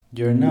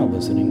You're now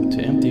listening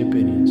to Empty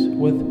Opinions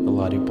with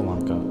Eladio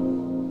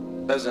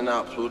Polanco. Pheasant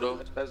out, Pluto.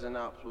 Pheasant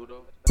out,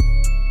 Pluto.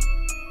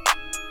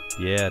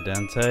 Yeah,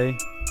 Dante.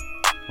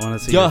 I want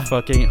to see your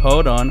fucking...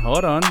 Hold on.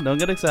 Don't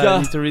get excited.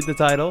 I need to read the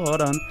title.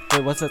 Hold on.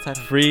 Wait, what's the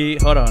title?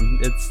 Hold on.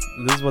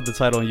 This is what the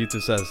title on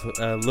YouTube says.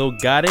 Lil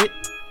Got It.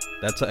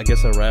 That's, I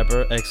guess, a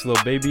rapper. Ex Lil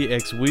Baby,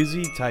 ex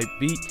Wheezy, type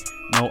beat.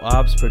 No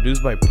Ops,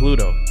 produced by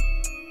Pluto.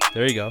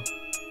 There you go.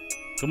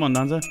 Come on,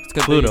 Dante. It's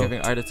good Pluto. that you're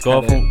giving artists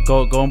Go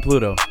credit. on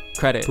Pluto.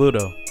 Credit.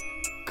 Pluto.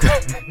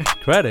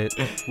 Credit?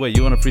 Wait,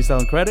 you want to freestyle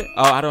on credit?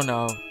 Oh, I don't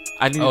know.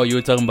 You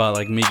were talking about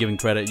like me giving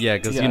credit. Yeah,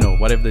 because Yeah. you know,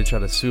 what if they try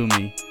to sue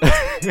me?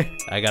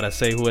 I gotta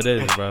say who it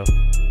is, bro.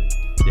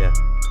 Yeah.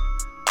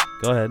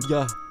 Go ahead.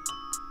 Yeah.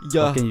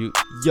 How can you?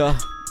 Yeah.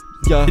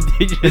 You're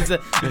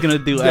gonna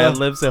do ad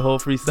libs the whole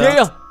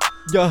freestyle?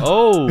 Yeah.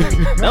 Oh,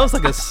 that was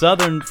like a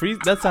southern free.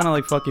 That sounded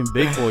like fucking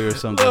Big Boy or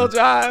something. Lil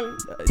Jon.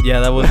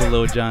 Yeah, that was a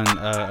Lil Jon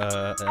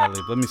ad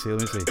lib. Let me see.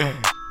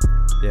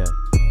 Yeah.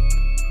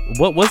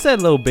 What's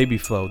that Lil Baby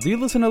flow? Do you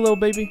listen to Lil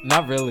Baby?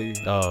 Not really.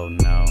 Oh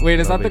no. Wait,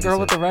 is Lil that the Baby girl said-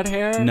 with the red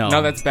hair? No.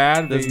 No, that's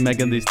bad. That's baby.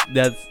 Megan Thee.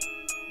 That's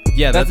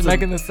That's Megan.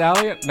 Megan Thee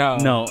Stallion? No.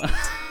 No.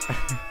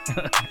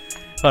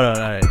 Hold on.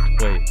 All right.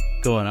 Wait.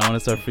 Go on. I want to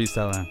start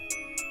freestyling.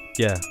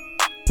 Yeah.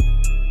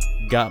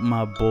 Got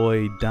my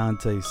boy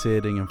Dante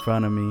sitting in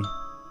front of me.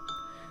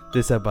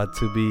 This about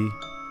to be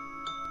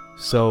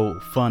so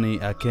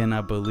funny. I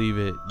cannot believe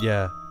it.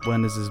 Yeah.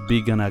 When is this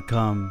beat gonna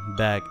come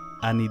back?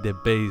 I need the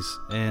bass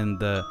and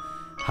the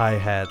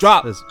hi-hat.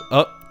 Drop.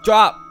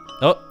 Drop.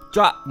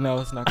 Drop. No,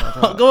 it's not gonna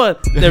drop. Go on.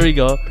 There we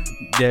go.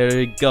 There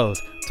it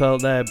goes. Tell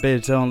that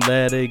bitch don't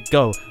let it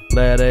go.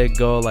 Let it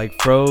go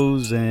like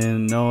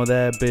Frozen. Know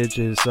that bitch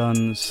is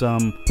on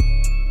some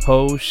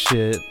ho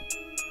shit.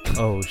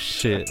 Oh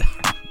shit.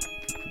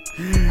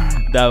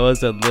 That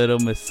was a little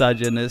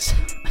misogynist.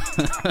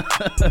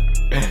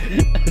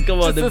 Come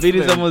on, the beat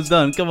is almost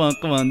done. Come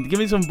on. Give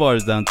me some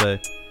bars, Dante.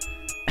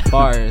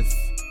 Bars.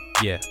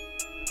 Yeah.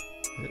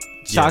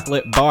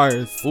 Chocolate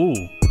bars. Ooh.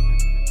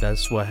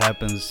 That's what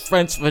happens.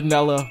 French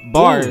vanilla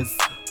bars.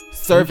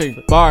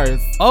 Serving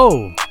bars.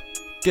 Oh.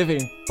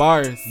 Giving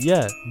bars.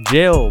 Yeah.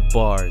 Jail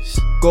bars.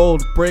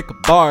 Gold brick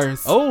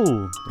bars.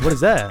 Oh. What is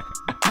that?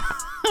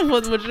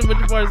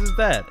 which bars is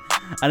that?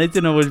 I need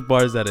to know which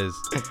bars that is.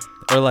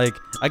 Or like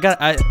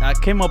I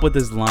came up with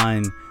this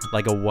line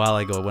like a while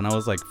ago when I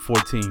was like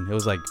 14. It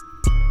was like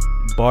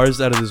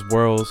bars out of this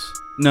world.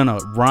 No,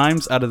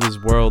 rhymes out of this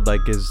world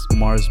like is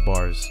Mars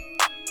bars.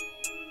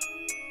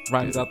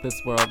 Rhymes out this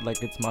world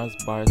like it's Mars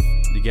bars.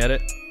 You get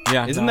it?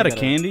 Yeah. Isn't no, that I a get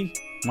it. candy?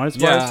 Mars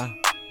bars? Yeah.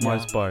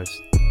 Mars Yeah.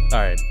 bars. All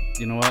right.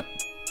 You know what?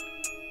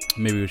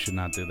 Maybe we should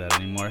not do that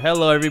anymore.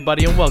 Hello,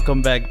 everybody, and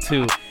welcome back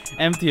to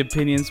Empty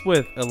Opinions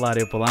with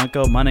Eladio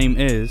Polanco. My name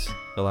is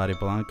Eladio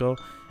Polanco,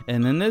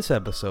 and in this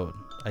episode,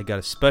 I got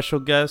a special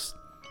guest,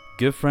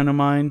 good friend of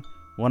mine,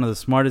 one of the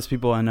smartest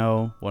people I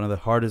know, one of the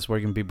hardest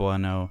working people I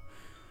know,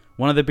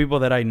 one of the people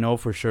that I know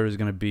for sure is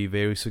going to be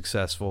very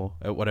successful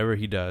at whatever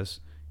he does.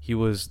 He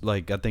was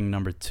like, I think,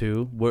 number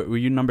 2. Were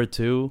you number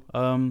 2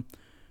 in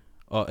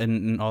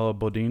all of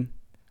Bodine?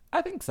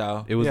 I think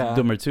so. It was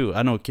number 2.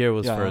 I know Kira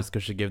was first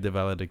because she gave the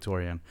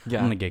valedictorian. Yeah.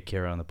 I'm going to get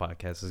Kira on the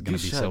podcast. It's going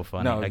to be so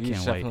funny. No, I you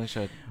can't definitely wait.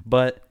 should.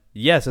 But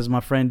yes, it's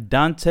my friend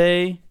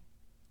Dante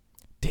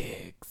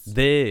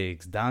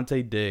Diggs.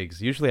 Dante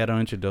Diggs. Usually I don't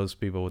introduce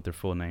people with their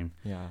full name.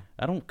 Yeah.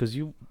 I don't, because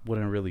you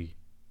wouldn't really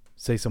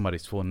say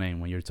somebody's full name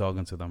when you're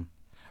talking to them.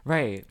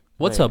 Right.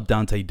 What's up,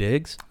 Dante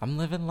Diggs? I'm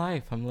living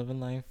life.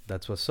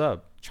 That's what's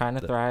up. Trying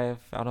to thrive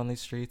out on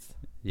these streets.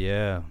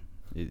 Yeah.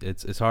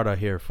 It's hard out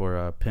here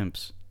for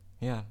pimps.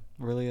 Yeah,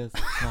 really is.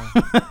 Yeah.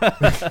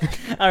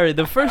 All right,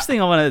 the first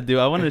thing I want to do,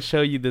 I want to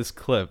show you this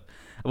clip.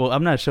 Well,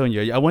 I'm not showing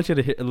you. I want you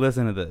to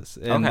listen to this,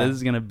 and Okay. this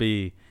is gonna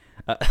be,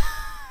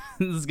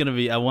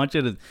 I want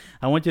you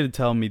to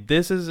tell me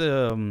this is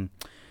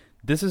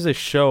a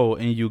show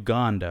in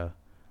Uganda.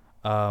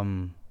 I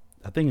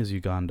think it's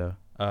Uganda.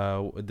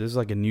 This is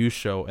like a news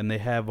show, and they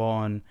have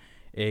on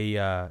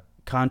a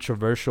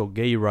controversial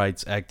gay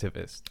rights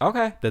activist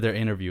Okay. that they're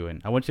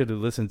interviewing. I want you to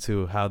listen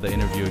to how the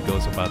interview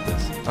goes about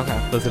this.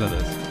 Okay. Listen to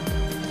this.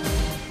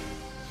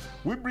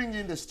 We bring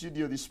in the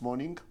studio this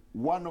morning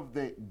one of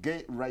the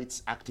gay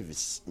rights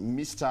activists,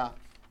 Mr.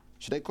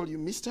 Should I call you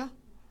Mr?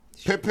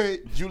 Pepe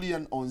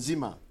Julian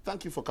Onzima.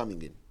 Thank you for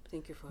coming in.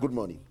 Thank you for Good having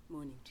morning. me.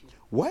 Morning to you.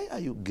 Why are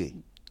you gay?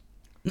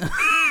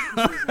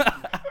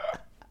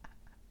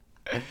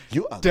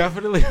 You are gay.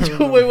 Definitely.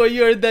 Wait,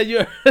 you heard that?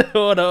 You heard,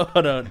 hold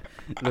on.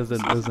 Listen.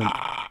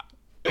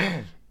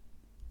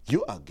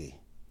 You are gay.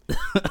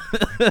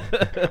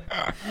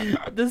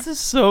 This is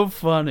so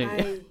funny.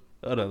 Hi,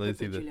 Hold on, let's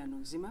see Pepe this. Julian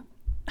Onzima.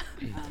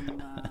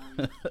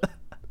 I'm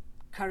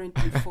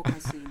currently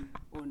focusing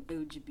on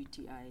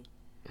LGBTI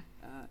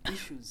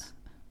issues.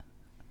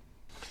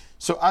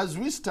 So as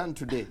we stand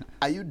today,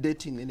 are you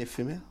dating any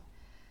female?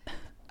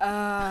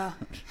 I've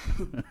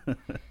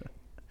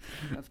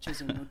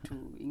chosen not to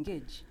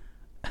engage.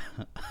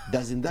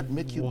 Doesn't that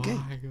make you gay?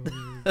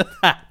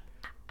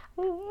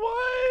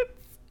 What?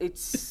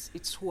 It's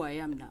who I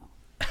am now.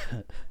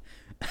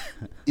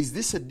 Is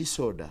this a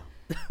disorder?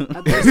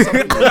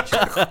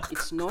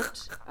 It's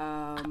not.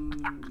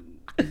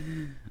 We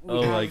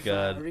Oh my have,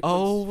 God. records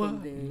Oh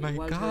from the my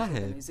World Health God.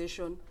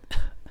 Organization.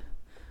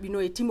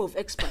 A team of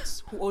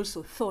experts who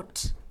also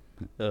thought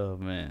Oh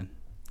man.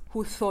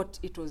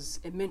 it was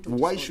a mental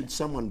Why disorder. should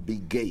someone be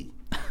gay?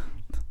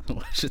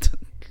 Why should-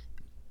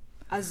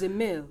 As a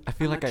male, I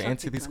feel I'm like I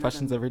answer attracted these to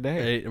questions another every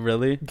day. Hey,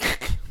 really?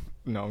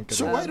 No, I'm kidding.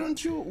 So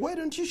why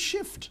don't you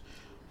shift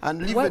and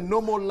live a What?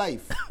 normal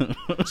life? man.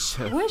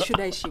 Where should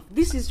I shift?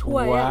 This is who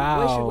I am.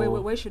 Wow.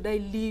 Where should I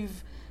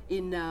live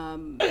in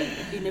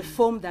a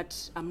form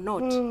that I'm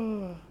not?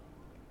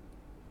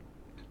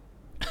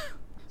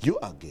 You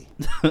are gay.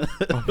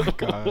 Oh my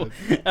god.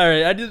 All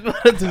right, I just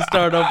wanted to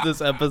start off this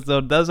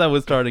episode. That's how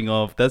we're starting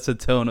off. That's the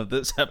tone of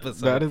this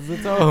episode. That is the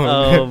tone.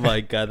 Oh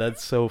my god,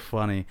 that's so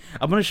funny.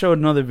 I'm gonna show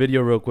another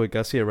video real quick.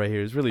 I see it right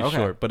here. It's really Okay.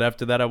 short, but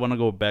after that, I want to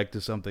go back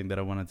to something that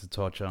I wanted to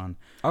touch on.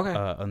 Okay.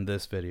 On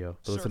this video.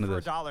 So Sir, listen to for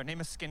this. $1,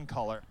 name a skin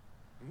color.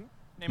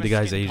 Name The a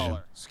guy's skin Asian.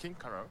 Color. Skin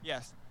color.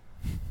 Yes.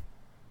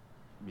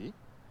 Me?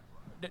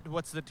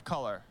 What's the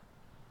color?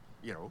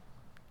 Yellow.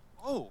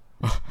 Oh.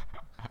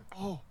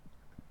 Oh.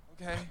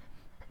 Okay.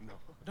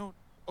 No.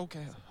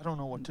 Okay. I don't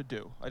know what to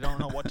do. I don't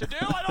know what to do.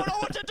 I don't know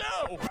what to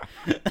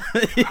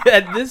do.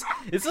 Yeah,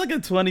 it's like a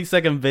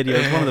 20-second video.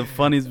 It's one of the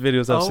funniest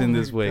videos I've Oh seen my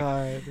this week.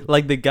 God.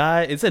 Like the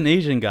guy, it's an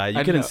Asian guy. You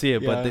I couldn't know, see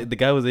it, but yeah. the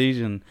guy was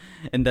Asian,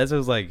 and that's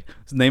was like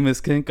his name is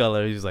skin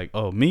color. He's like,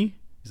 oh me?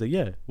 He's like,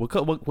 yeah.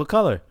 What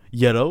color?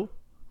 Yellow.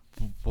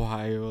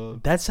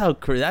 Wild. That's how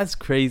that's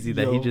crazy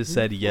that he Yo, just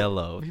said people-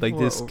 yellow. Like people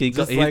this are skin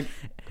color. just, like,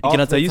 Can I off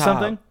tell the you top.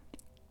 something?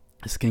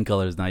 His skin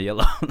color is not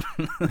yellow.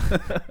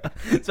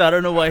 So I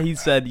don't know why he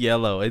said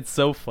yellow. It's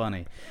so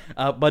funny.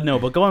 But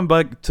going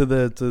back to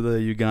the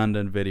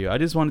Ugandan video, I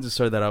just wanted to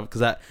start that off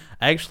because I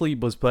actually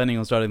was planning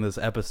on starting this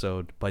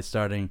episode by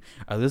starting.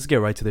 Let's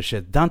get right to the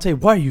shit. Dante,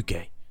 why are you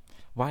gay?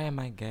 Why am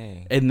I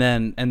gay? And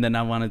then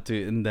I wanted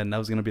to, and then that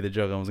was gonna be the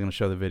joke. I was gonna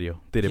show the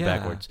video. Did it Yeah,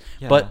 backwards.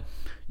 yeah. But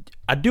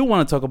I do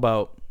want to talk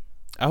about.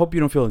 I hope you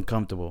don't feel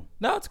uncomfortable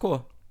No, it's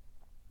cool.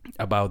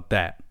 about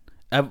that.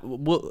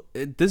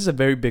 This is a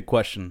very big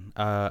question.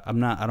 I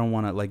don't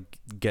want to like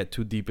get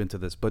too deep into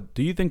this, but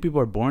do you think people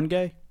are born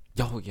gay?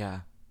 Oh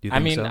yeah. Do you I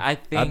think mean, so? I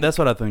think that's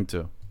what I think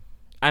too.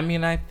 I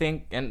mean, I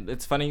think, and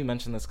it's funny you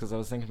mentioned this because I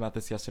was thinking about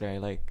this yesterday.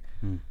 Like,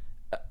 Hmm.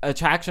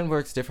 attraction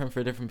works different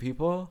for different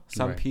people.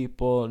 Some Right.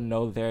 people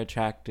know they're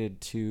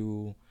attracted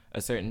to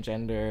a certain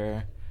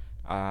gender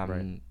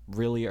Right.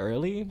 really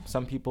early.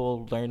 Some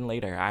people learn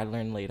later. I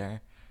learned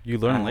later. You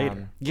learn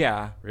later.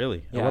 Yeah.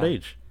 Really? At Yeah. what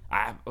age?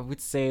 I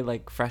would say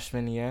like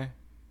freshman year.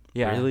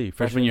 Yeah. Really?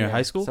 Freshman year of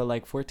high school? So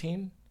like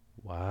 14?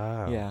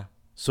 Wow. Yeah.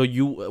 So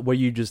were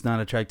you just not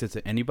attracted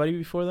to anybody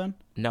before then?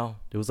 No.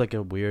 It was like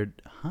a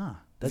weird,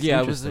 That's yeah,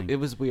 interesting. it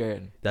was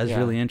weird. That's Yeah.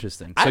 really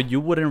interesting. So I- you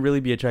wouldn't really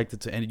be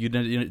attracted to any.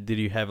 Did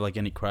you have like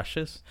any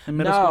crushes in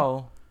middle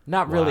school? No,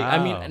 not really. I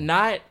Wow. mean,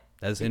 not.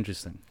 That's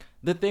interesting.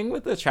 The thing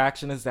with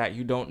attraction is that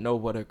you don't know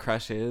what a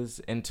crush is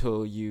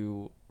until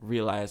you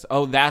realize,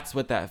 oh, that's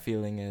what that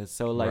feeling is.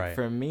 So, like, Right.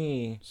 for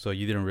me, So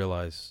you didn't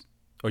realize,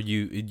 or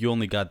you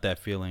only got that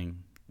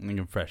feeling in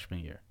your freshman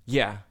year.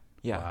 yeah.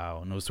 Wow.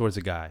 And it was towards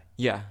a guy.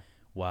 Yeah.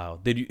 Wow.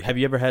 Have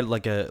you ever had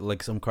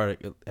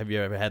have you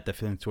ever had that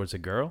feeling towards a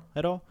girl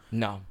at all?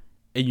 No.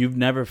 And you've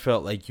never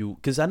felt like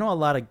because I know a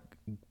lot of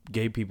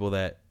gay people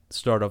that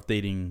start off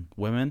dating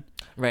women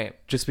Right.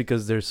 just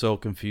because they're so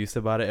confused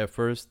about it at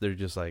first. They're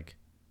just like,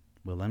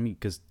 well,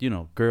 because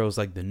girls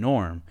like the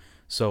norm.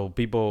 So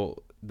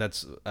people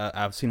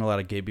I've seen a lot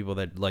of gay people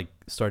that like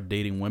start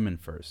dating women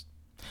first.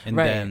 And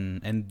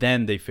Right.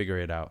 then they figure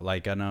it out.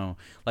 Like I know,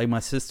 like my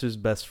sister's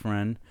best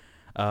friend,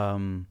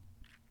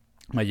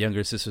 my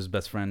younger sister's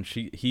best friend,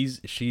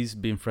 she's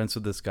been friends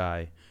with this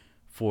guy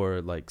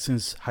for like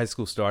since high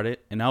school started,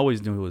 and I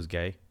always knew he was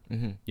gay.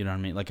 Mm-hmm. You know what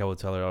I mean? Like I would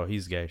tell her, "Oh,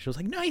 he's gay." She was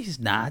like, "No, he's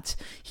not.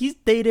 He's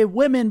dated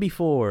women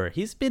before.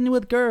 He's been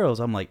with girls."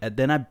 I'm like,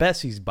 then I bet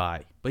he's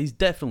bi, but he's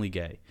definitely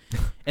gay.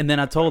 And then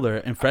I told her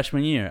in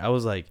freshman year, I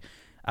was like,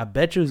 I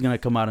bet you he's gonna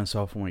come out in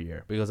sophomore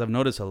year, because I've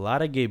noticed a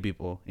lot of gay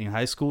people in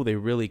high school, they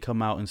really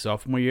come out in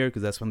sophomore year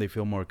because that's when they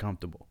feel more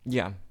comfortable.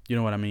 Yeah. You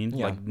know what I mean?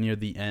 Yeah. Like near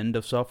the end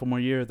of sophomore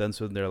year, then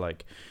so they're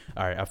like,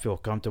 all right, I feel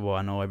comfortable.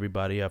 I know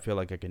everybody. I feel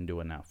like I can do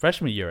it now.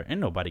 Freshman year,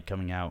 ain't nobody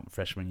coming out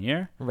freshman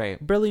year.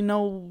 Right. Barely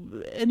know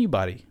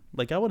anybody.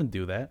 Like I wouldn't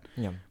do that.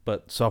 Yeah.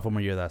 But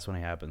sophomore year, that's when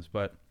it happens.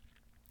 But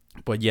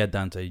yeah,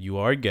 Dante, you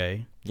are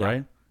gay, Yeah.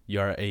 right? You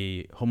are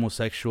a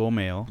homosexual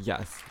male.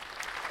 Yes.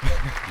 There you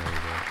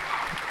go.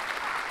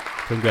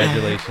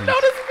 Congratulations.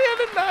 Notice me, I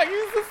did not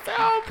use the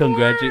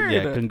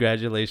soundboard.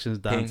 Congratulations,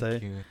 Dante.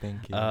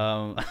 Thank you.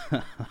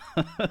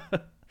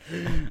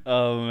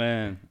 Oh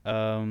man.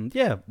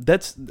 Yeah,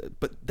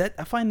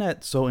 I find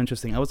that so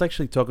interesting. I was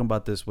actually talking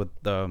about this with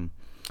a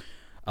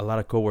lot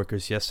of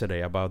coworkers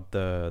yesterday about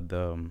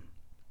the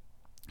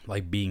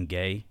like being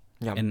gay.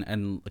 Yeah.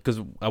 And because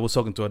I was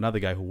talking to another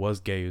guy who was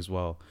gay as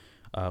well,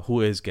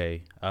 who is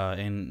gay,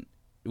 and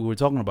we were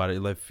talking about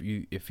it.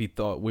 If he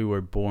thought we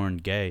were born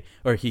gay,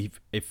 or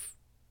if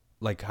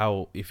like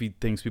how if he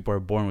thinks people are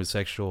born with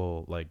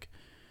sexual like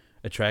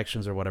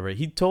attractions or whatever.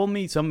 He told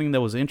me something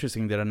that was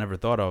interesting that I never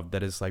thought of.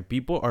 That is like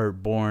people are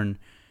born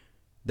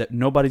that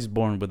nobody's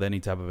born with any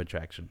type of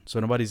attraction. So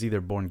nobody's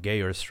either born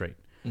gay or straight,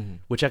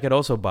 which I could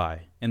also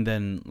buy. And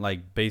then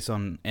like based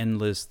on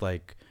endless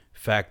like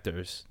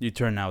factors, you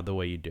turn out the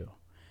way you do.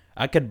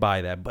 I could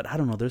buy that, but I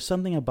don't know. There's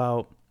something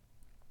about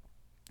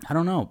I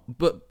don't know,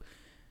 but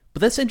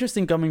that's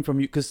interesting coming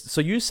from you, because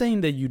so you're saying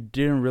that you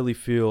didn't really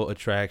feel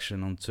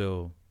attraction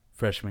until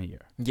freshman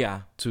year.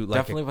 Yeah, to like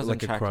definitely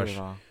wasn't attracted at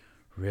all.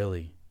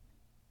 Really?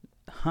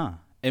 Huh.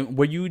 And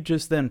were you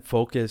just then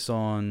focused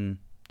on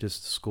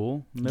just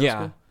school? Middle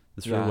school?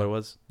 That's really what it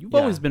was? You've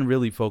always been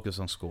really focused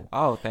on school.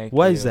 Oh, thank you.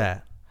 Why is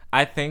that?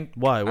 I think...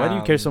 Why? Why do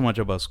you care so much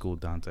about school,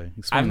 Dante?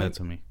 Explain that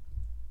to me.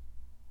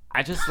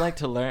 I just like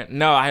to learn.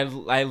 No, I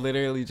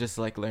literally just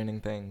like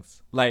learning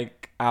things.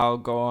 Like, I'll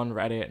go on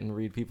Reddit and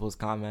read people's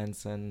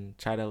comments and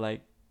try to,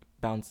 like,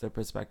 bounce their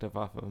perspective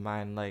off of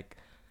mine. Like,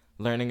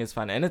 learning is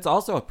fun. And it's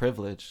also a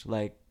privilege.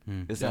 Like,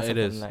 it's not it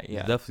is. that,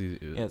 It's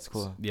definitely... Yeah, it's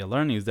cool. Yeah,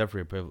 learning is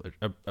definitely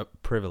a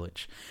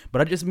privilege.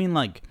 But I just mean,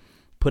 like,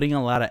 putting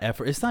a lot of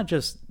effort. It's not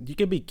just... You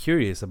can be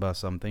curious about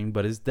something,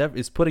 but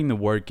it's putting the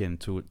work in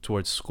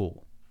towards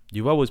school.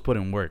 You've always put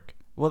in work.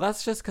 Well,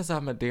 that's just because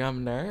I'm a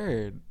damn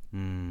nerd.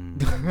 I'm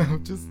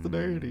just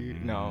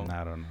nerdy. No,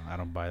 I don't know. I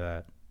don't buy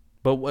that.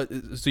 But what?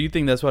 So you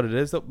think that's what it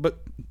is? Though?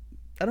 But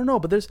I don't know.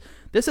 But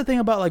there's a thing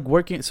about like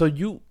working. So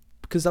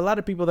because a lot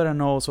of people that I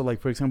know, so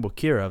like for example,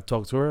 Kira, I've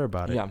talked to her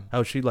about it. Yeah.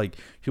 How she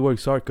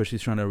works hard because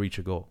she's trying to reach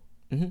a goal.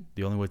 Mm-hmm.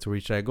 The only way to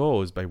reach that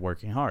goal is by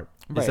working hard.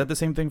 Right. Is that the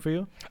same thing for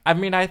you? I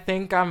mean, I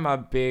think I'm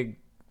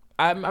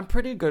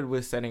pretty good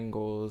with setting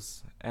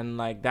goals, and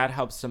like that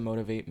helps to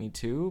motivate me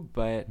too.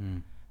 But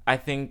I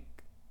think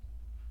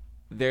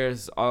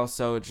there's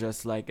also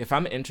just like, if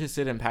I'm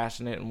interested and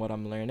passionate in what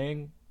I'm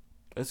learning,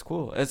 it's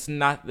cool. It's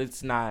not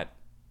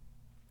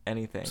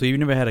anything. So you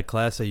never had a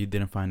class that you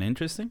didn't find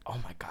interesting? Oh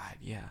my God,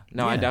 yeah.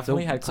 No, I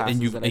definitely had classes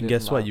that I didn't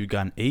guess love. What? You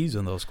got A's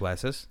in those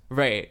classes.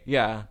 Right,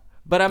 yeah.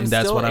 But I'm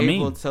still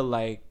able to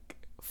like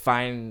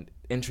find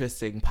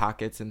interesting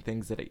pockets and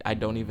things that I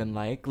don't even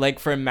like. Like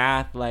for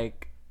math,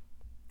 like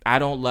I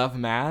don't love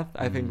math.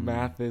 I think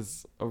math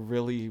is a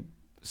really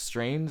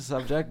strange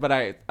subject, but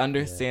I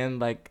understand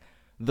like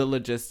the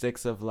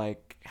logistics of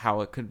like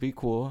how it could be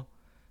cool.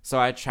 So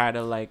I try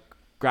to like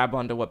grab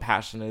onto what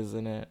passion is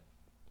in it.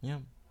 Yeah.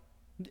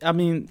 I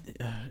mean,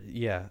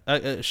 yeah,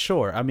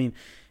 sure. I mean,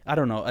 I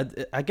don't know.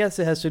 I guess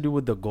it has to do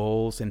with the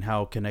goals and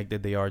how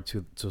connected they are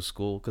to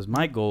school. Because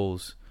my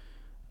goals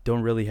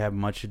don't really have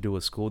much to do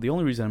with school. The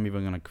only reason I'm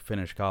even going to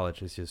finish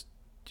college is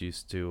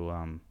just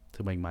to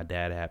make my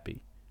dad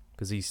happy.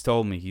 Because he's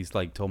told me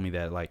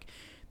that like,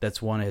 that's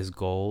one of his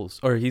goals,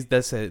 or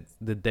that's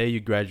the day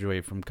you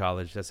graduate from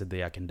college. That's the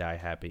day I can die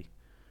happy.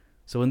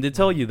 So when they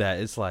tell you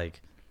that, it's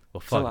like, well,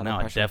 fuck, now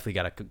I definitely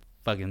gotta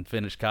fucking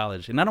finish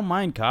college. And I don't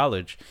mind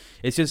college.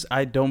 It's just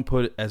I don't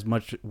put as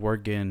much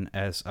work in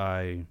as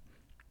I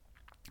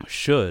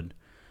should,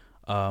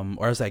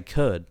 or as I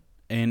could.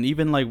 And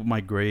even like my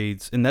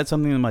grades, and that's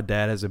something that my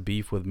dad has a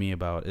beef with me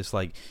about. It's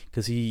like,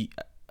 because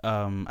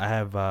I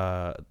have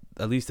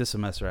at least this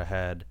semester I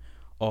had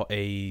all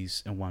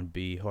A's and 1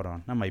 B. Hold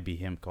on. That might be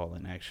him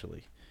calling,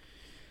 actually.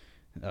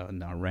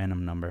 No,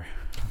 random number.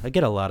 I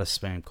get a lot of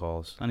spam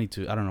calls. I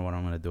don't know what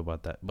I'm going to do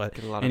about that. But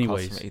get a lot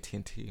anyways. Of calls from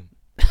AT&T.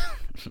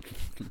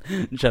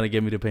 Trying to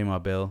get me to pay my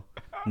bill.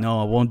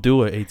 No, I won't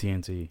do it,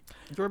 AT&T.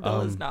 Your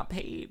bill is not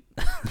paid.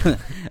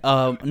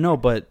 No,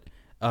 but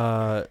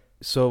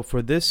so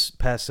for this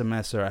past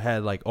semester, I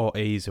had like all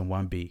A's and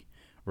 1 B,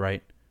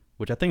 right?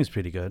 Which I think is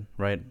pretty good,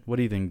 right? What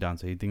do you think,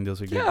 Dante? You think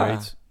those are good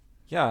grades?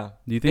 Yeah.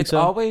 Do you think it's so?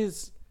 It's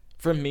always,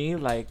 for me,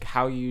 like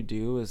how you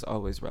do is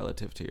always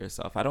relative to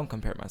yourself. I don't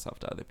compare myself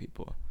to other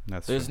people.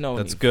 That's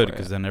good,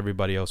 because then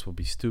everybody else will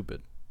be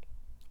stupid.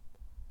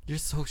 You're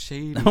so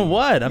shady.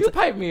 What? You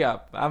pipe me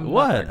up.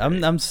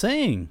 I'm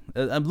saying.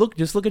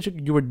 Just look at you.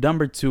 You were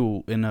number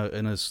 2 in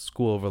a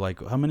school over like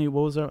how many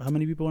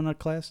people in our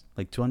class?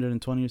 Like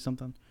 220 or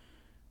something.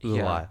 It was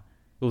a lot.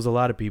 It was a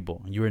lot of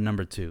people. You were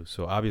number 2,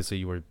 so obviously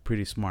you were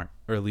pretty smart,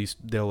 or at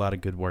least did a lot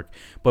of good work.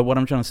 But what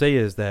I'm trying to say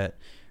is that,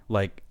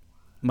 like,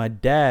 my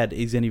dad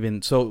isn't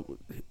even. So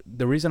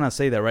the reason I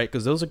say that, right?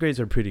 Because those grades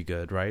are pretty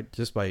good, right?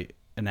 Just by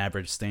an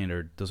average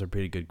standard, those are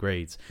pretty good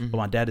grades. But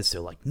my dad is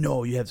still like,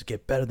 no, you have to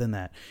get better than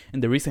that.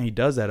 And the reason he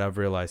does that, I've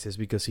realized, is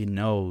because he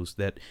knows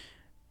that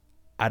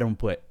I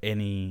put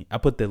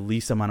the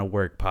least amount of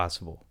work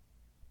possible.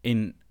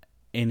 And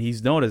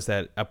he's noticed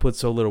that I put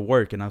so little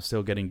work and I'm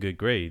still getting good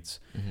grades.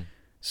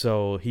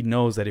 So he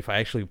knows that if I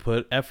actually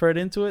put effort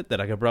into it,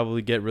 that I could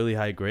probably get really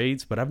high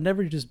grades. But I've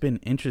never just been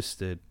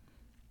interested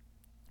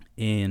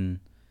in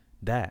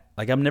that.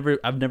 Like I've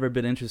never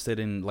been interested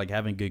in like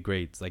having good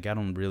grades. Like I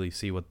don't really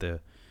see what the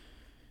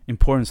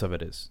importance of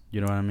it is.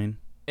 You know what I mean?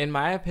 In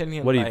my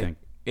opinion, what do you think?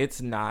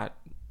 It's not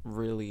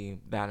really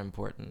that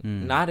important.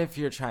 Not if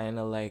you're trying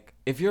to like,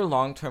 if your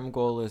long-term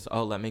goal is,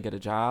 oh, let me get a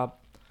job,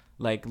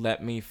 like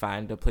let me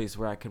find a place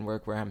where I can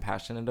work where I'm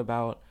passionate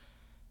about.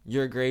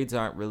 your grades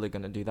aren't really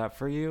going to do that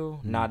for you.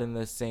 Not in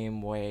the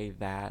same way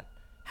that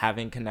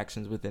having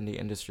connections within the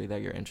industry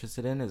that you're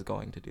interested in is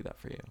going to do that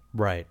for you.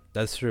 Right.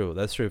 That's true.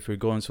 If you're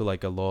going to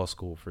like a law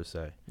school per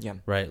se. Yeah.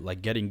 Right.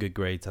 Like getting good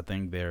grades, I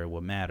think there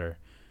will matter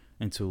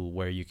into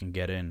where you can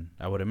get in,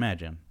 I would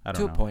imagine. I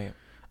don't know. To a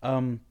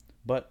point.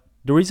 But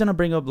the reason I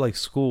bring up like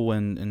school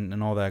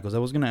and all that, because I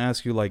was going to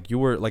ask you, like, you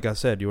were, like I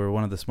said, you were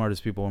one of the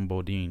smartest people in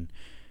Bodine,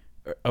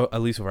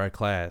 at least of our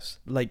class.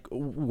 Like,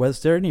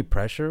 was there any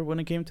pressure when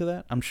it came to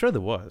that? I'm sure there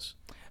was.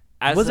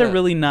 Was there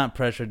really not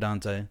pressure,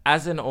 Dante?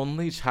 As an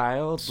only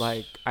child,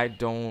 like, I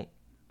don't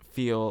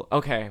feel...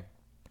 Okay.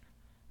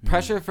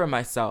 Pressure for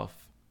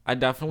myself. I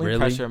definitely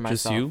pressure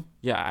myself. Just you?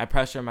 Yeah, I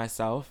pressure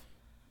myself.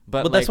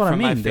 But like, that's what from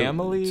I mean. My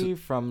family,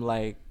 from,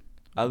 like,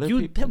 other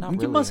people, not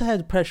really. You must have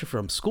had pressure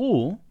from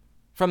school.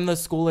 From the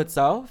school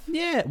itself?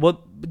 Yeah.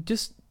 Well,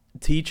 just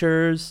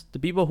teachers, the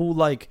people who,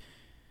 like...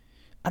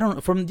 I don't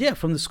know. From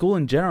the school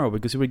in general,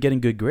 because you were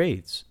getting good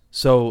grades.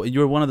 So you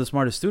were one of the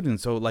smartest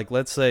students. So, like,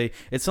 let's say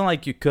it's not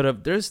like you could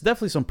have. There's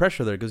definitely some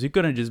pressure there because you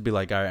couldn't just be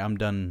like, all right, I'm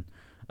done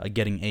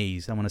getting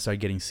A's. I'm gonna start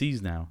getting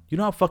C's now. You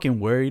know how fucking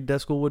worried that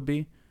school would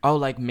be. Oh,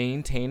 like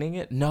maintaining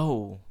it?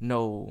 No.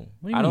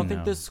 I don't think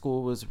no? this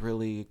school was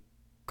really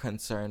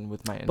concerned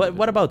with my. But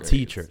what about grades.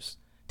 teachers?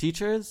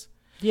 Teachers?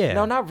 Yeah.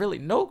 No, not really.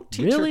 No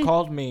teacher Really?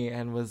 called me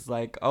and was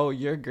like, "Oh,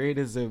 your grade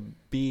is a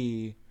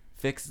B.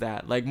 Fix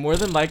that." Like, more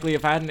than likely,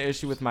 if I had an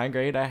issue with my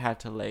grade, I had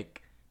to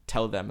like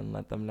tell them and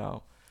let them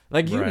know.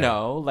 Like, you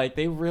know, like,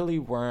 they really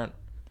weren't.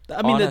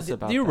 I mean, honest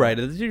about you're that. right.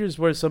 The teachers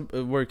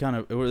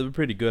were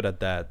pretty good at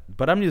that.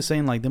 But I'm just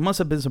saying, like, there must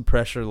have been some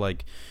pressure,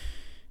 like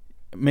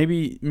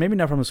maybe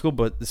not from the school,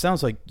 but it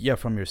sounds like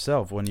from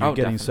yourself. When you're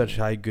getting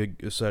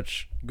definitely.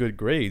 such good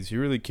grades, you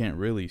really can't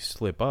really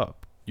slip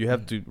up. You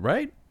have to,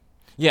 right?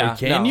 Yeah. Or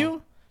can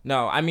you?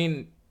 No, I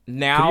mean,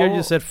 now. Could you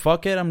just said,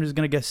 "Fuck it, I'm just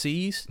gonna get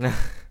C's."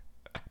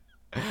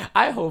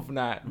 I hope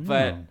not.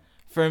 But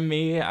for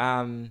me,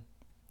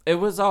 it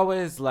was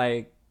always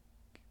like,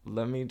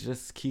 let me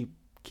just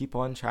keep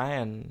on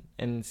trying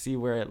and see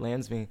where it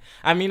lands me.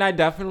 I mean, I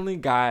definitely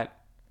got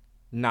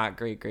not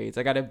great grades.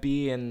 I got a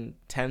B in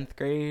 10th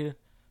grade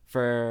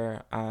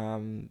for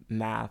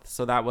math,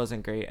 so that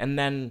wasn't great. And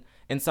then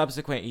in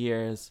subsequent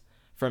years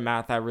for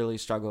math, I really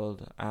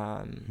struggled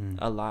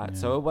a lot. Yeah.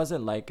 So it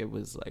wasn't like it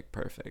was like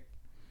perfect.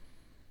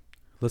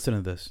 Listen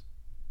to this.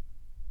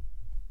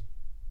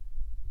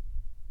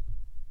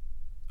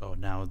 Oh,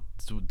 now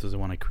it doesn't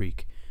want to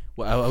creak.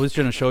 Well, I was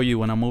trying to show you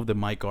when I move the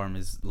mic arm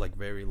is like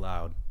very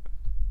loud,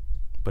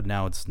 but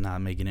now it's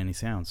not making any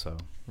sound. So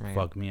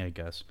fuck me, I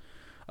guess.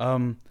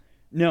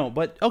 No,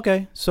 but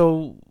okay.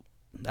 So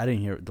I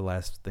didn't hear the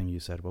last thing you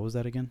said. What was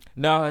that again?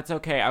 No, it's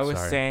okay. I was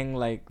saying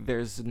like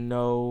there's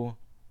no,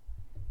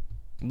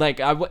 like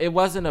it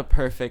wasn't a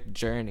perfect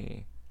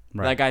journey.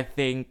 Right. Like I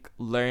think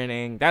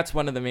learning, that's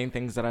one of the main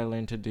things that I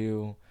learned to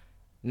do,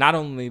 not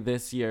only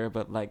this year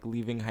but like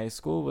leaving high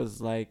school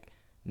was like.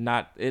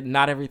 Not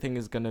everything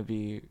is gonna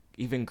be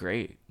even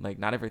great. Like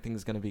not everything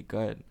is gonna be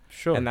good.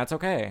 Sure. And that's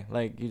okay.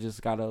 Like you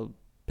just gotta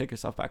pick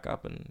yourself back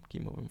up and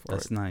keep moving forward.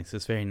 That's nice.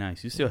 That's very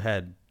nice. You still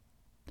had.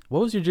 What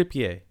was your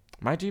GPA?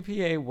 My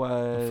GPA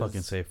was. I'll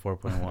fucking say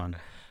 4.1.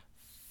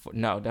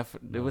 No,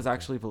 it was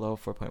actually below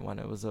 4.1.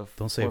 It was a.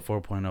 Don't say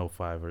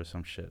 4.05 or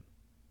some shit.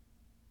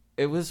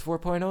 It was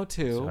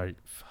 4.02. Sorry.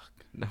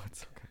 Fuck. No,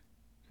 it's okay.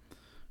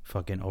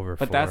 Fucking over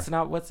 4. But that's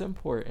not what's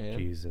important.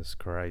 Jesus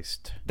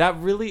Christ. That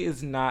really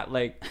is not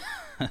like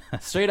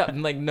straight up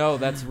like no,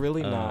 that's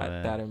really not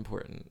that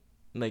important.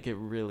 Like it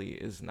really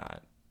is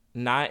not.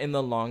 Not in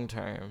the long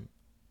term.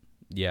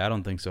 Yeah, I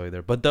don't think so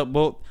either. But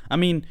I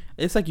mean,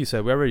 it's like you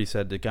said, we already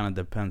said it kind of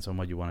depends on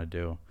what you want to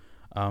do.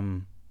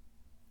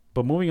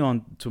 But moving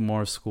on to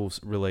more school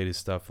related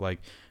stuff, like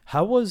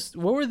how was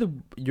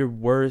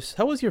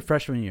your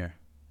freshman year?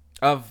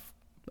 Of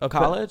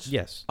college?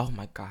 Yes. Oh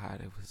my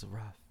God, it was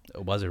rough.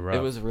 Was it rough?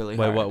 It was really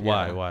hard.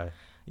 Why?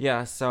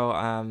 Yeah, so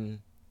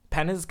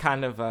Penn is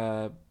kind of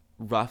a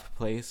rough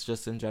place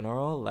just in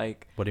general.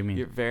 Like, what do you mean?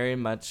 You're very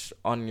much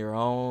on your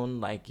own.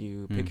 Like,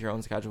 you pick your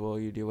own schedule.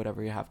 You do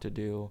whatever you have to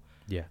do.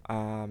 Yeah.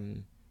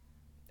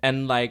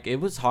 And like it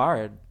was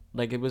hard.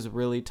 Like it was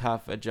really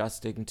tough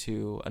adjusting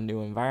to a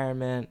new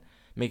environment,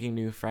 making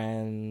new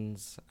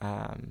friends.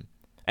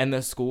 And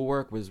the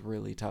schoolwork was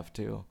really tough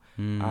too.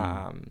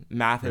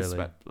 Math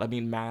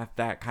really? Math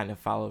that kind of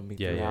followed me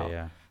throughout.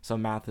 Yeah. So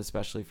math,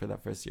 especially for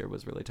that first year,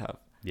 was really tough.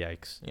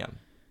 Yikes. Yeah.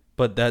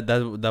 But that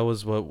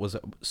was what was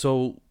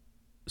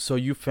so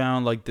you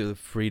found like the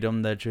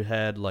freedom that you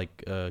had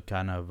like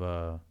kind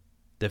of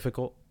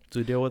difficult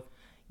to deal with?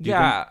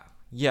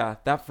 Yeah,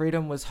 that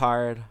freedom was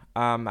hard.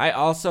 I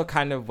also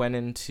kind of went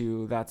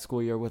into that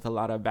school year with a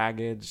lot of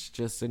baggage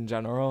just in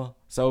general.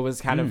 So it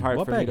was kind of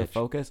hard for me to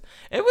focus.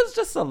 It was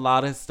just a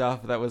lot of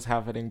stuff that was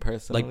happening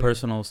personally. Like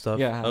personal stuff?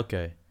 Yeah.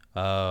 Okay.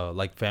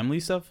 Like family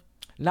stuff?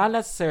 Not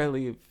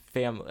necessarily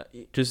family.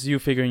 Just you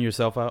figuring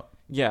yourself out?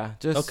 Yeah,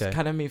 just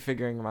kind of me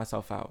figuring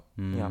myself out.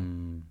 Yeah.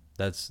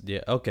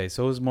 Okay,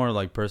 so it was more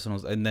like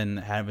personal and then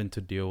having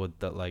to deal with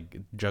that, like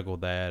juggle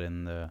that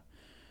and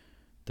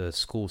the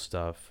school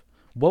stuff.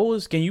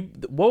 Let's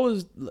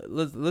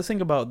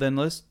think about, then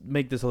let's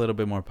make this a little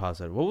bit more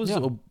positive. What was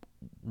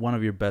one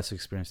of your best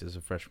experiences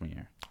of freshman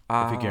year?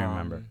 If you can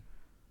remember.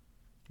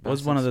 What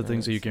was one of the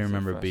things that you can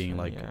remember being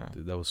like,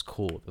 that was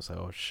cool? It was like,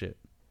 oh shit,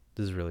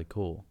 this is really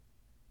cool.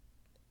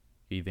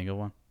 Can you think of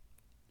one?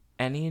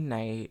 Any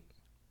night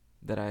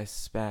that I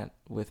spent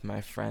with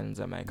my friends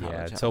at my college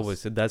house. That's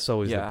always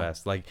the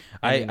best. Like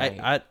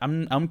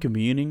I'm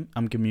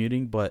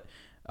commuting, but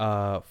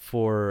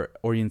for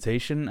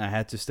orientation I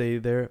had to stay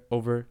there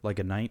over like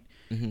a night,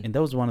 and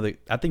that was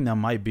I think that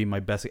might be my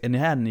best, and it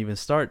hadn't even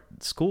started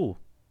school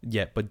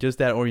yet, but just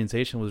that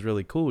orientation was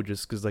really cool,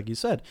 just because like you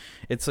said,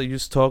 it's like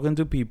just talking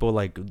to people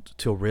like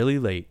till really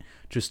late,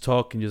 just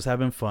talking, just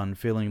having fun,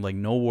 feeling like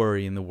no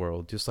worry in the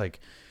world, just like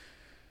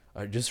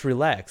just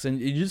relax, and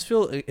you just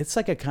feel it's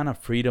like a kind of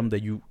freedom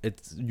that you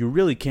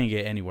really can't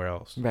get anywhere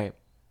else. Right.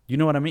 You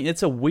know what I mean?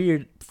 It's a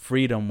weird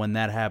freedom when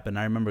that happened.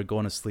 I remember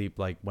going to sleep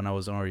like when I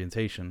was on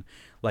orientation.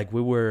 Like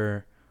we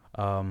were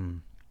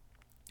where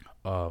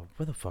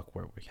the fuck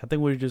were we? I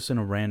think we were just in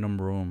a random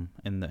room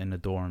in the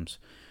dorms.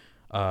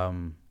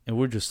 And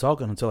we were just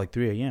talking until like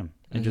 3 a.m.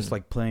 and just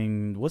like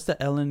playing, what's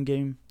the Ellen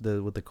game?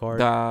 With the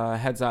card? The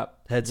Heads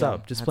Up. Heads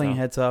Up. Just playing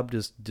Heads Up,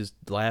 just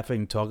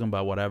laughing, talking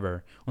about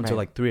whatever until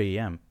like 3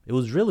 a.m. It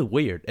was really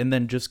weird. And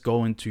then just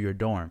going to your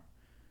dorm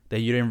that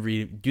you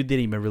didn't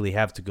even really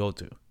have to go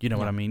to. You know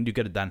what I mean? You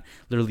could have done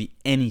literally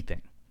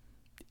anything.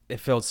 It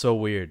felt so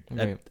weird.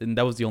 Right. And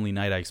that was the only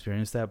night I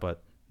experienced that,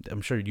 but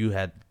I'm sure you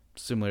had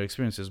similar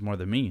experiences more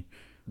than me.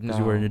 Because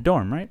you were in a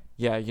dorm, right?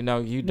 Yeah,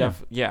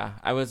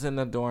 I was in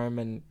the dorm,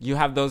 and you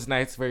have those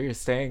nights where you're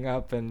staying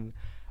up, and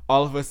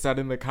all of a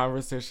sudden the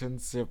conversation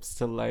shifts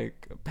to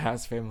like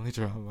past family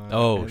drama.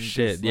 Oh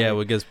shit! Like,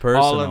 it gets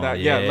personal. All of that,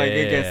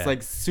 it gets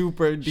like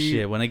super deep.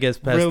 Shit, when it gets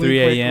past really 3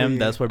 a.m.,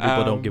 that's where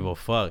people don't give a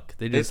fuck.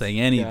 They're just saying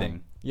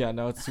anything. Yeah,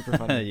 no, it's super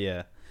funny.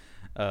 Yeah.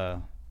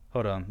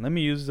 Hold on. Let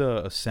me use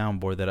a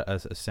soundboard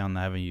a sound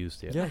I haven't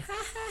used yet. Yeah.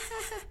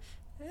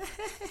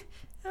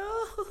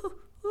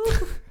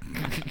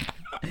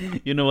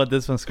 You know what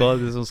this one's called?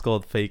 This one's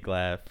called Fake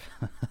Laugh.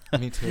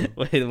 Me too.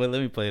 Wait, let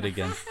me play it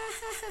again.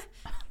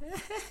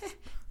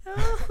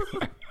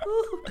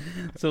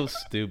 So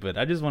stupid.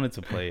 I just wanted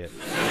to play it.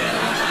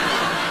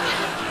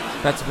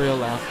 That's real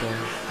laughter.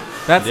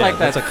 That's like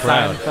that's a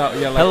crowd.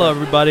 Hello,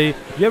 everybody.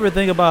 You ever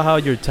think about how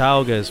your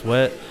towel gets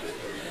wet?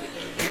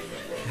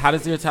 How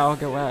does your towel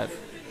get wet?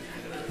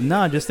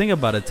 Nah, just think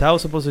about it.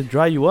 Towel's supposed to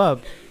dry you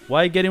up.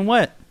 Why are you getting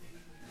wet?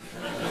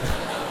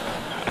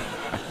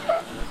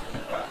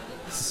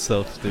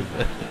 So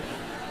stupid.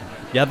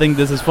 Y'all think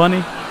this is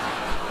funny?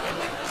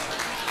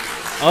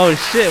 Oh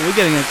shit, we're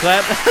getting a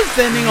clap.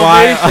 Standing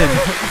ovation.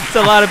 It's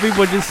a lot of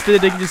people just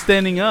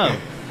standing up.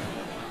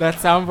 That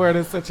soundboard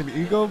is such an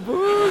ego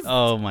boost.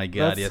 Oh my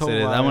god, yes it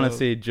is. I want to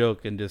say a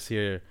joke and just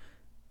hear.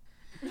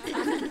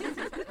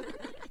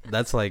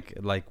 That's like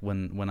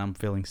when I'm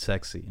feeling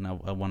sexy and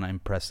I want to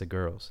impress the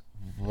girls.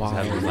 Wow. Just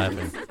have them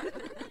laughing.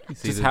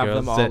 Just have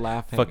them all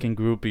laughing. Fucking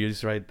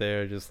groupies right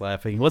there just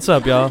laughing. What's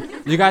up, y'all?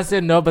 You guys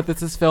didn't know, but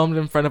this is filmed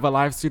in front of a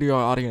live studio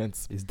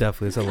audience.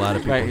 There's a lot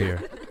of people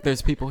here.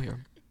 There's people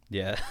here.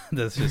 Yeah,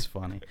 that's just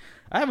funny.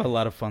 I have a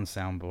lot of fun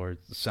sound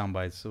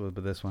bites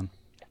with this one.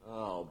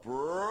 Oh,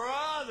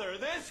 brother,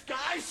 this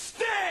guy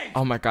stinks!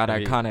 Oh my god,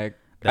 iconic.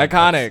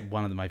 That's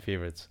one of my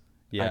favorites.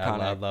 Yeah,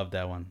 I love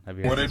that one.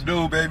 What it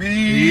do,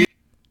 baby?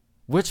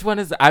 Which one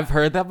is? I've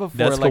heard that before.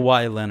 That's like,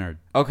 Kawhi Leonard.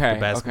 Okay, the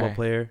basketball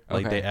player.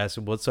 Like they asked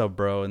him, "What's up,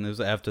 bro?" And it was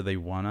after they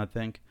won. I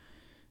think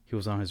he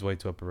was on his way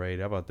to a parade.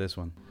 How about this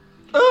one?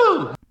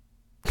 Ooh.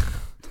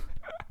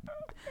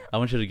 I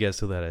want you to guess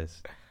who that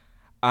is.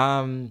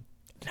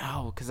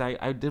 No, because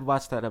I did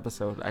watch that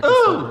episode. I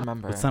just don't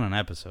remember. It's not an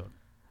episode.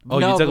 Oh,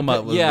 no, you're talking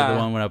about the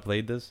one when I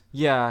played this?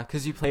 Yeah,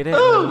 because you played it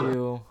and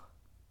you...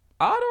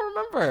 I don't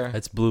remember.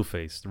 That's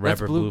Blueface, the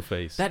rapper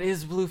Blueface. That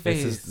is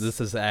Blueface.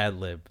 This is ad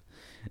lib.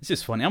 It's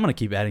just funny. I'm gonna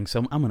keep adding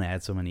I'm gonna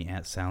add so many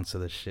sounds to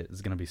this shit.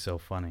 It's gonna be so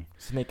funny.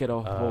 Just make it a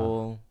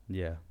whole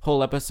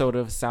episode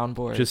of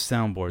soundboards. Just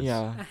soundboards.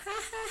 Yeah.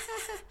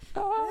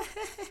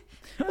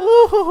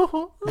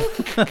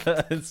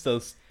 It's so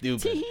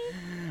stupid.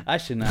 I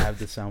should not have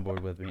the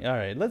soundboard with me. All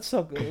right, let's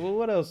talk.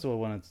 What else do I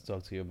want to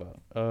talk to you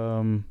about?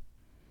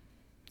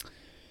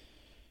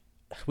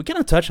 We kind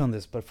of touch on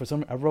this, but for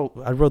some, I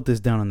wrote this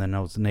down in the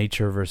notes: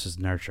 nature versus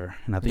nurture,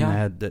 and I think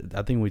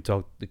I think we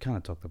kind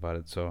of talked about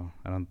it. So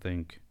I don't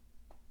think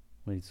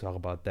we need to talk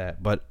about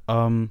that. But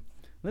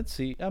let's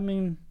see. I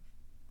mean,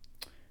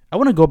 I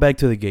want to go back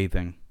to the gay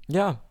thing.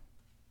 Yeah.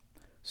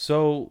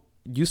 So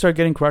you start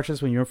getting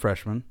crushes when you're a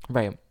freshman,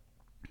 right?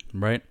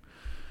 Right.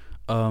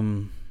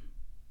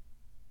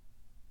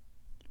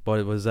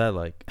 What was that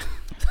like?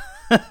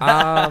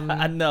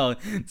 No,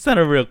 it's not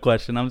a real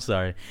question. I'm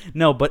sorry.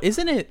 No, but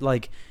isn't it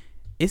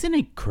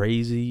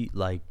crazy?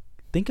 Like,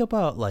 think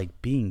about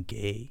like being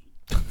gay.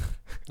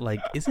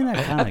 Like, isn't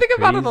that kind of? I think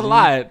about it a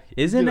lot.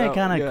 Isn't that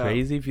kind of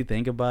crazy if you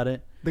think about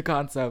it? The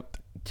concept.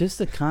 Just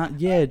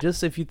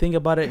just if you think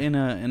about it in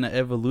an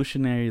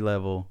evolutionary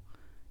level,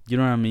 You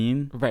know what I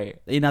mean? Right.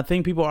 And I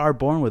think people are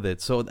born with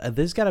it. So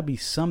there's got to be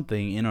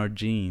something in our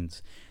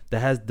genes that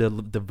has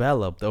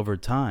developed over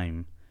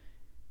time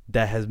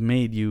that has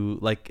made you,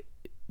 like,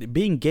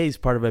 being gay is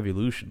part of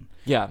evolution.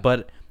 Yeah.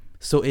 But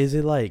so is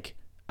it like,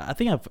 I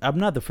think I'm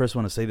not the first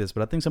one to say this,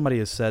 but I think somebody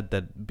has said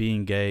that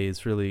being gay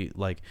is really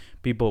like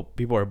people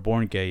are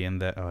born gay,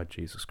 and that, oh,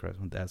 Jesus Christ,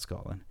 my dad's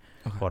calling.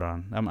 Okay. Hold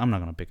on. I'm not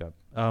going to pick up.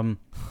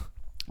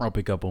 I'll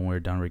pick up when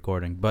we're done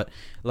recording. But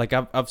like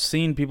I've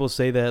seen people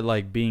say that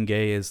like being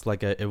gay is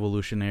like an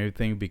evolutionary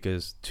thing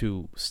because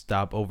to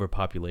stop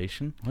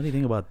overpopulation. What do you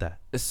think about that?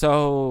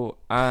 So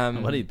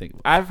what do you think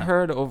about I've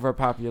heard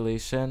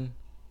overpopulation,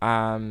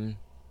 and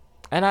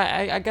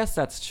I guess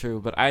that's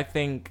true, but I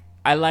think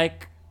I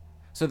like,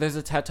 so there's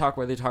a TED Talk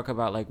where they talk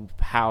about like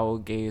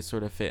how gays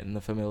sort of fit in the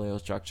familial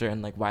structure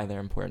and like why they're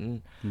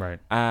important. Right.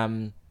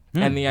 And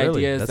the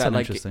idea is that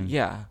like,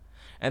 yeah.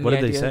 And what the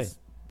did idea they is say?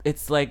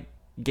 It's like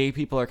gay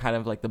people are kind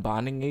of like the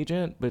bonding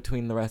agent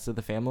between the rest of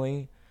the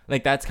family.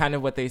 Like that's kind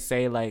of what they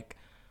say. Like,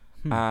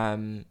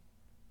 gay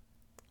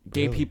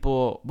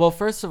people. Well,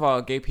 first of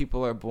all, gay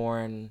people are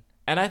born,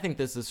 and I think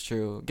this is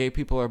true. Gay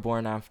people are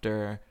born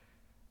after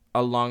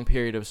a long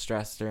period of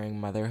stress during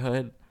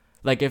motherhood.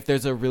 Like if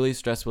there's a really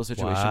stressful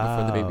situation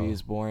before the baby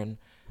is born.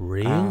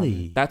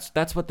 Really?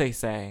 That's what they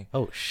say.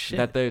 Oh shit.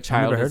 That the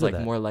child is like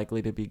more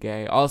likely to be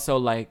gay. Also,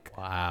 like,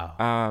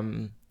 wow.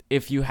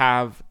 If you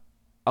have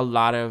a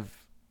lot of,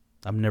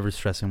 I'm never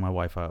stressing my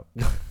wife out.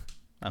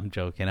 I'm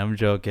joking.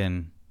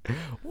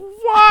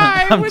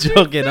 Why? I'm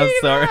joking. I'm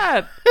sorry.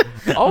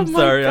 Oh I'm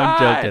sorry.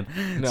 God. I'm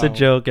joking. No, it's a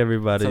joke,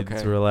 everybody. It's okay.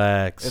 Just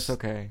relax. It's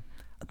okay.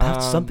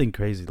 That's something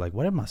crazy. Like,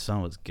 what if my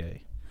son was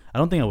gay? I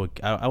don't think I would.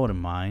 I wouldn't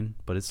mind,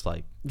 but it's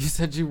like, you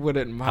said you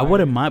wouldn't mind. I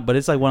wouldn't mind, but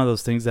it's like one of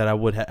those things that I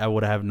would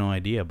have no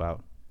idea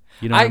about.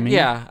 You know what I mean?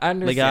 Yeah, I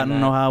understand. Like I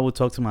don't know how I would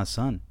talk to my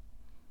son.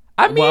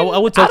 I mean, well, I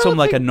would talk to him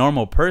like a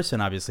normal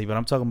person, obviously, but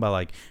I'm talking about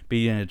like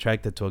being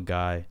attracted to a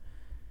guy.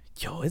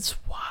 Yo, it's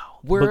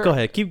wild. But go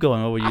ahead, keep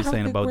going. What were you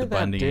saying about the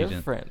bonding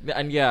agent?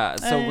 And yeah,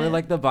 so we're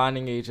like the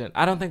bonding agent.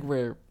 I don't think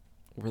we're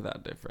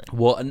that different.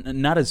 Well,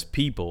 not as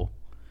people,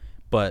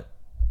 but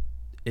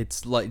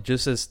it's like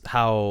just as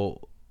how,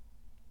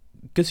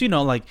 because you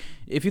know, like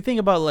if you think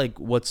about like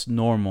what's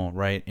normal,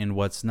 right, and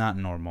what's not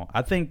normal,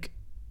 I think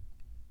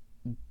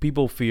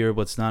people fear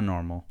what's not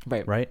normal,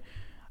 right?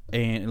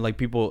 And like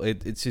people,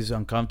 it's just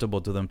uncomfortable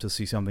to them to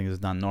see something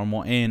that's not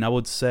normal. And I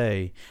would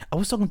say, I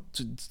was talking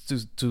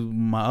to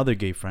my other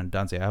gay friend,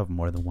 Dante. I have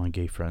more than one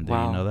gay friend. Did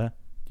you know that?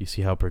 You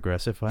see how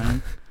progressive I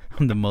am?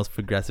 I'm the most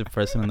progressive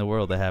person in the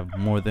world. I have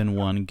more than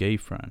one gay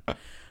friend.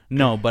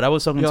 No, but I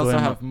was talking to him. You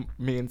also have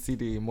me and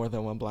CD, more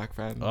than one black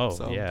friend. Oh,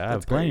 so yeah, I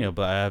have plenty of.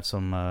 I have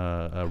some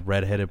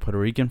redheaded Puerto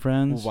Rican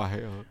friends.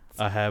 Wild.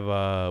 I have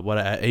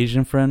an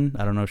Asian friend.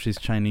 I don't know if she's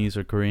Chinese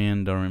or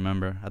Korean. Don't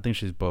remember. I think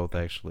she's both,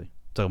 actually.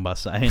 Talking about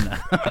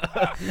Saina.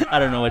 I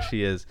don't know what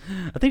she is.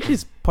 I think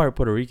she's part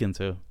Puerto Rican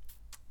too,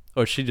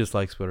 or she just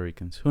likes Puerto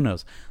Ricans. Who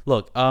knows?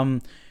 Look,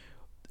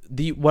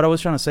 what I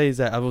was trying to say is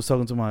that I was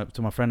talking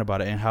to my friend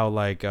about it and how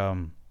like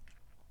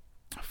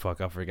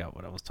fuck, I forgot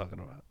what I was talking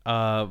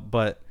about.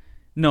 But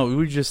no, we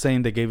were just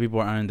saying that gay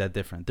people aren't that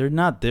different. They're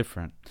not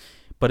different,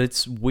 but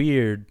it's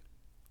weird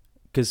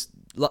because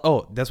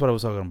that's what I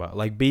was talking about.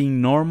 Like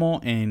being normal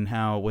and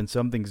how when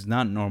something's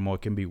not normal,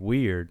 it can be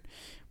weird,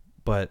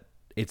 but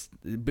it's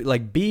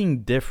like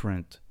being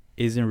different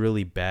isn't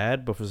really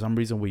bad, but for some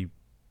reason we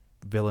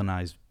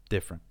villainize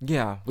different.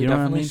 Yeah, we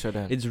definitely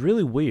shouldn't. It's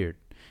really weird.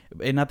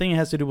 And I think it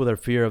has to do with our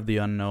fear of the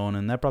unknown,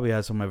 and that probably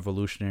has some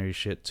evolutionary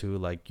shit too.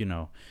 Like, you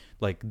know,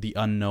 like the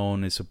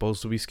unknown is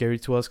supposed to be scary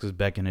to us because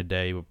back in the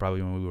day,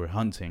 probably when we were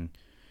hunting,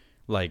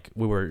 like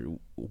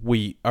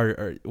we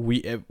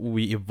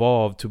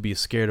evolved to be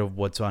scared of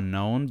what's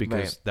unknown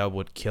because that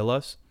would kill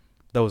us.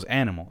 Those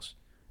animals.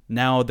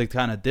 Now the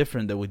kind of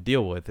different that we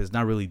deal with is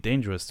not really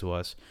dangerous to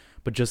us,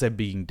 but just that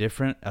being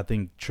different, I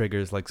think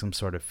triggers like some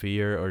sort of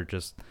fear or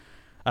just,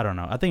 I don't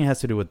know. I think it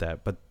has to do with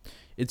that, but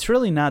it's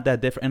really not that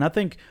different. And I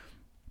think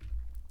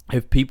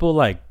if people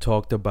like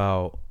talked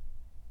about,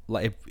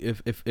 like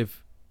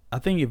if I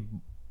think if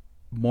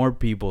more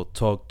people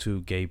talk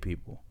to gay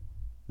people,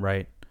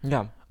 right?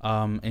 Yeah.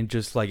 And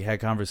just like had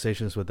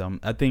conversations with them,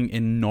 I think,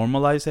 and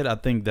normalize it. I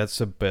think that's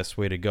the best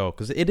way to go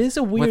because it is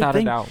a weird Without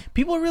thing. A doubt.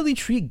 People really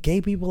treat gay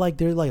people like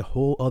they're like a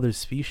whole other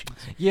species.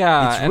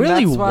 Yeah, it's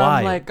really that's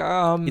why wild.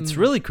 I'm like, it's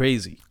really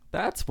crazy.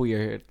 That's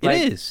weird.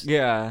 It is.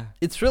 Yeah,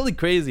 it's really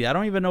crazy. I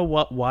don't even know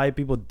why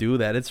people do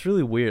that. It's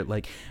really weird.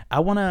 Like I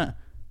wanna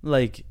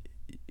like,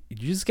 you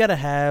just gotta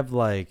have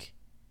like,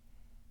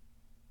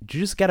 you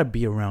just gotta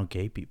be around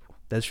gay people.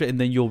 That's right, and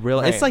then you'll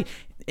realize it's like.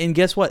 And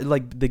guess what?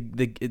 Like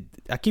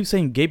I keep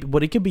saying gay,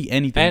 but it could be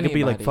anything. It could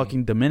be like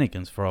fucking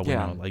Dominicans for all we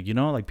know. Like, you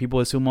know, like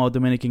people assume all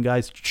Dominican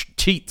guys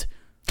cheat.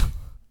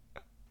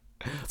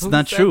 It's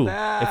not true.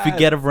 That? If you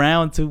get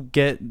around to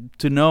get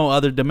to know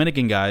other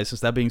Dominican guys,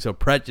 instead of being so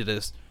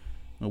prejudiced,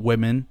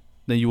 women,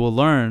 then you will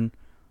learn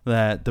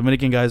that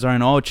Dominican guys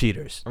aren't all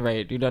cheaters.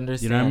 Right. You'd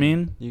understand. You know what I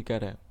mean? You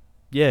get it.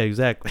 Yeah,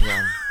 exactly.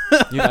 Yeah.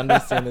 You'd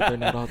understand that they're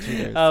not all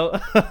cheaters.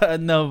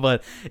 No,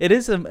 but it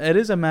is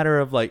a matter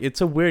of like,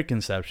 it's a weird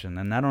conception,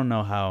 and I don't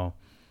know how.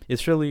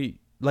 It's really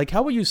like,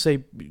 how would you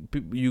say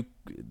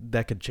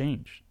that could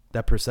change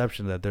that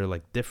perception that they're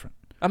like different?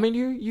 I mean,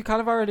 you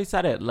kind of already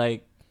said it.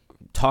 Like,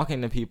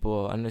 talking to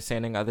people,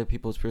 understanding other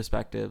people's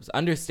perspectives,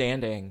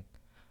 understanding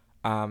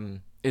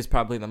is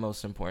probably the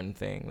most important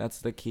thing. That's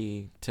the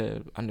key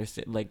to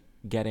understand, like,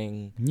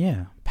 getting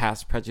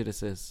past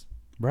prejudices,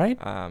 right?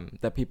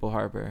 That people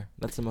harbor.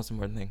 That's the most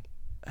important thing.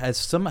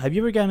 Have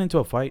you ever gotten into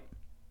a fight?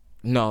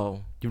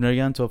 No. You've never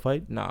gotten into a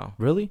fight? No.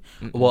 Really?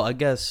 Mm-mm. Well, I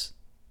guess,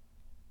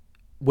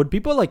 would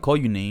people like call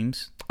you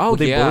names? Oh, would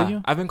they yeah. bully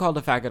you? I've been called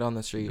a faggot on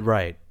the street.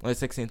 Right. Like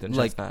 16th and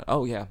Chestnut.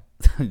 Oh, yeah.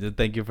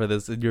 Thank you for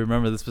this. You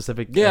remember the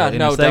specific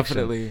no,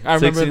 definitely. I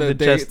remember the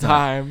date,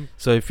 time.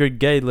 So if you're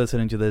gay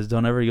listening to this,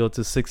 don't ever go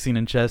to 16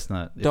 and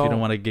Chestnut if you don't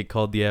want to get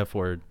called the F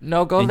word.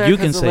 No, go there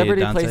because the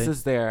Liberty Place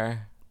is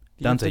there.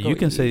 Dante, you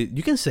can say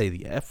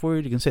the F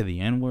word. You can say the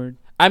N word.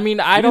 I mean,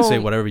 you can say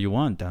whatever you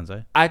want,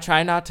 Dante. I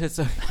try not to.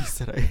 So you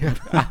said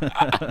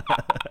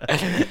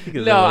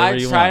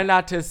I try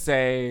not to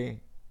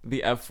say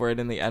the F word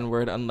and the N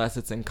word unless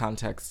it's in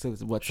context to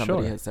what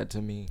somebody has said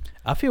to me.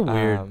 I feel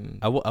weird.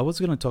 I was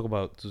gonna talk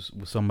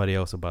with somebody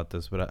else about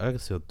this, but I can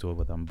still do it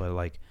with them. But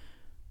like,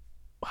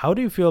 how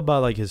do you feel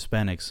about like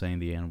Hispanics saying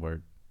the N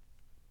word?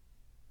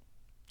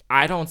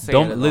 I don't say.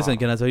 Don't listen.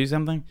 Can I tell you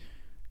something?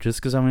 Just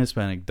because I'm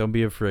Hispanic, don't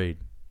be afraid.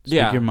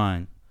 Speak your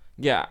mind.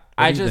 Yeah,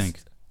 I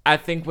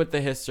think with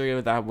the history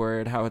of that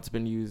word, how it's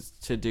been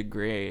used to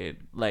degrade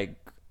like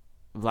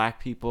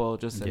black people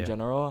just in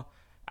general,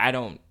 I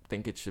don't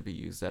think it should be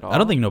used at all. I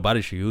don't think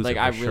nobody should use it. Like,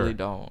 I really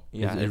don't.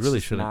 Yeah, it really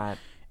shouldn't.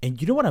 And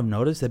you know what I've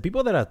noticed? That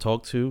people that I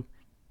talk to,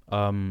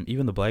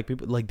 even the black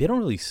people, like, they don't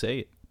really say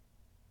it.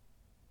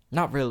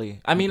 Not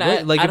really. I mean,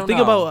 I don't think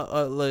know.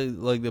 about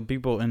like the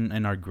people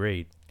in our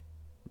grade.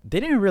 They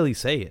didn't really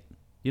say it.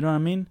 You know what I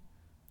mean?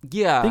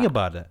 Yeah. Think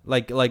about it.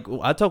 Like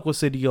I talk with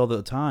City all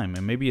the time,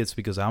 and maybe it's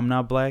because I'm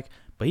not black,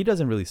 but he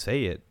doesn't really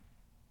say it,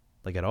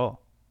 like, at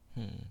all.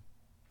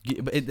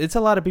 It's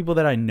a lot of people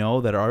that I know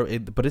that are,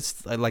 but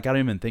it's like, I don't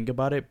even think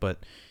about it.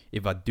 But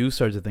if I do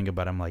start to think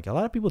about it, I'm like, a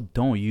lot of people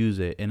don't use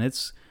it, and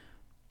it's,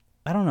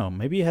 I don't know,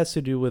 maybe it has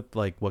to do with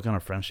like what kind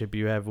of friendship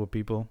you have with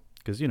people.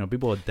 Because, you know,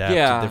 people adapt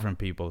to different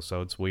people,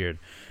 so it's weird.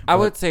 I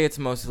would say it's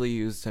mostly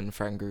used in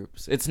friend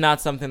groups. It's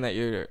not something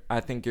that I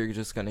think you're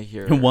just going to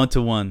hear.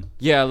 One-to-one.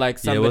 Yeah, like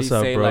somebody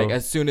say, bro? Like,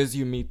 as soon as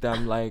you meet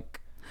them,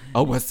 like,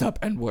 oh, what's up,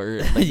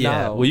 N-word. Like,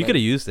 yeah, well, you could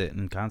have used it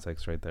in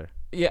context right there.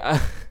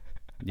 Yeah.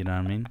 You know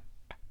what I mean?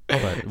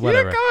 But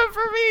whatever. You're coming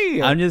for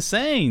me. I'm just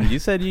saying. You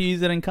said you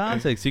used it in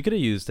context. You could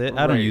have used it.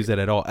 I don't use it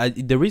at all.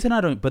 The reason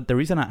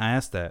I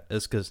asked that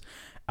is because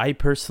I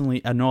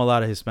know a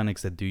lot of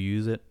Hispanics that do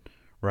use it,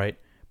 right?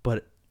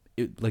 But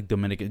like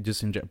Dominican,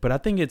 just in general. But I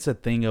think it's a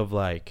thing of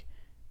like,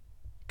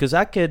 because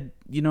I could,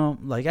 you know,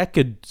 like, I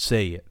could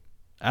say it.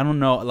 I don't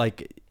know,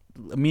 like,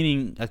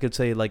 meaning I could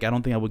say, like, I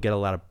don't think I would get a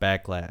lot of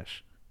backlash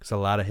because a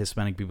lot of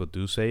Hispanic people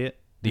do say it,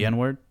 the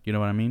N-word. You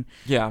know what I mean?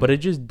 Yeah. But it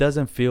just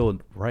doesn't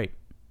feel right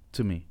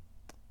to me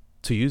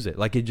to use it.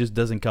 Like, it just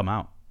doesn't come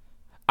out.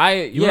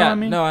 You know what I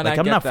mean? No, and like,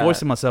 I'm not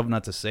forcing myself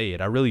not to say it.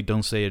 I really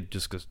don't say it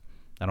just because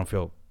I don't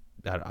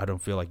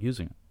feel like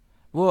using it.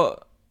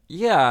 Well,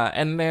 yeah,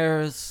 and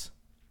there's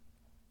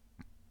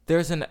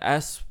an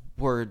S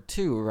word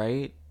too,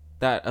 right?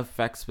 That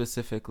affects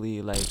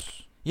specifically, like,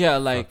 yeah,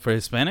 like for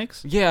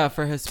Hispanics. Yeah,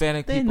 for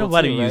Hispanic people.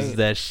 Nobody too, uses right?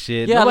 that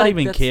shit. Yeah, nobody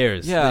like, even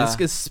cares. Yeah,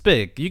 it's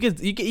spick. You can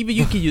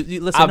use.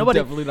 Listen, I'm nobody.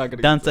 Definitely not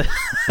gonna. Dante,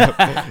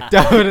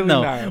 definitely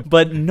no, not.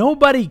 But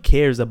nobody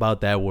cares about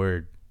that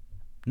word.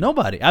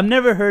 Nobody. I've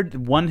never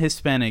heard one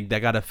Hispanic that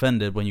got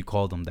offended when you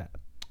called them that.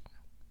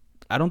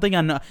 I don't think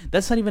I know.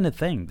 That's not even a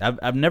thing.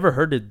 I've never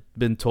heard it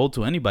been told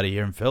to anybody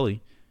here in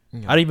Philly.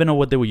 Yeah. I don't even know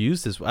what they would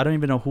use this. I don't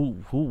even know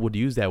who would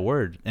use that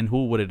word and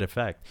who would it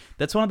affect.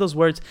 That's one of those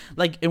words,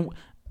 like,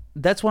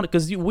 that's one,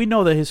 because we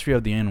know the history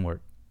of the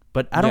N-word,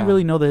 but I don't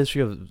really know the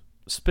history of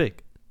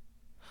spick.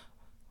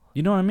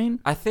 You know what I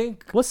mean? I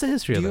think. What's the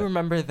history of that? Do you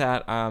remember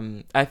that?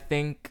 I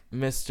think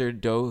Mr.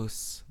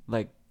 Dose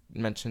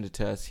mentioned it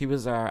to us. He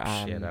was our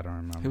shit. I don't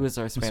remember. He was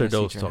our Spanish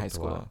teacher in high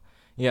school.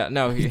 Yeah,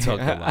 no, he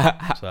talked a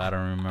lot, so I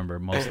don't remember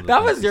most of the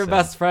that was your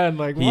best friend.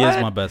 Like, he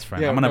is my best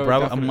friend. Yeah, I'm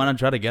gonna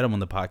try to get him on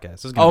the podcast.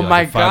 This is gonna be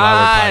like a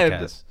 5-hour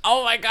podcast.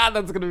 Oh my god,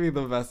 that's gonna be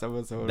the best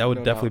episode. That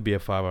would definitely be a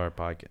 5-hour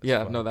podcast.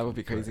 Yeah, no, that would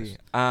be crazy.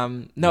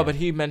 But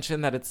he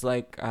mentioned that it's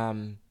like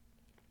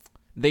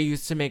they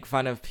used to make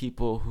fun of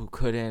people who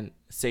couldn't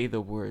say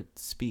the word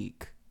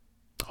speak.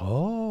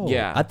 Oh,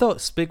 yeah. I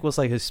thought spick was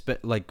like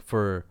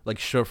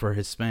short for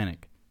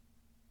Hispanic.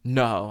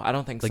 No, I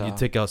don't think so. Like, you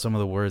take out some of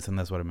the words and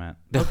that's what it meant.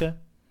 Okay.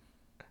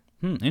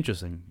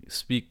 Interesting.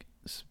 Spick.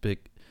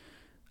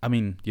 I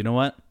mean, you know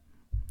what?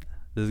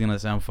 This is gonna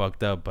sound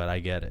fucked up, but I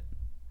get it.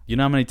 You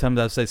know how many times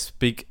I've said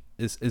speak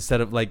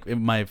instead of, like,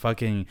 my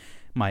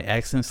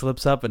accent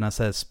slips up and I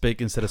said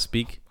spick instead of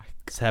speak?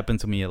 It's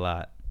happened to me a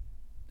lot.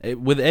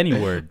 With any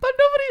word. But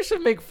nobody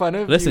should make fun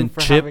of you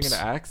for having an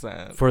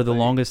accent. For the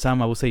longest time,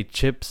 I would say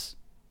chips.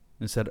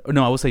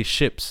 I would say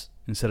ships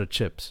instead of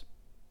chips.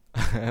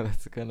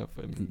 That's kind of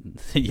funny.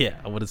 Yeah,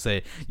 I would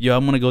say, yo,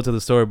 I'm gonna go to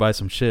the store and buy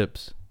some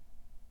chips.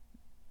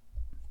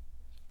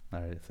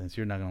 All right, since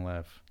you're not gonna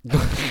laugh. No.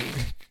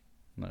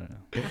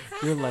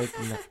 You're like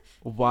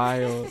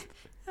wild.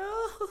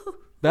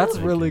 That's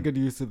really good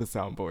use of the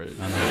soundboard.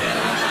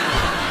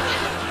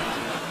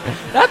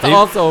 That's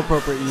also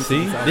appropriate use.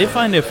 See, they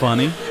find it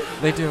funny.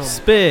 They do.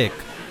 Spick.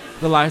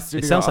 The live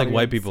studio. It sounds audience. like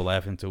white people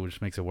laughing too,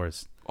 which makes it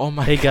worse. Oh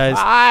my! Hey guys.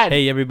 God.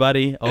 Hey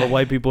everybody. All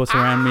white people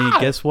surround me.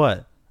 Guess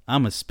what?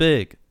 I'm a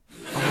spick.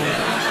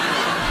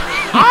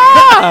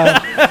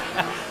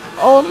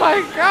 Oh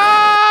my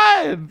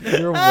God!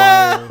 You're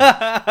wild.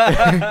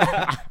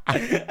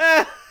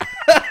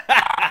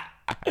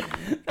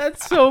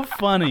 That's so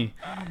funny.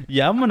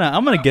 Yeah, I'm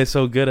gonna get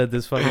so good at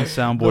this fucking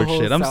soundboard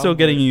shit. I'm still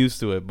getting used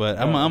to it, but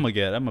I'm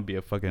gonna be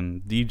a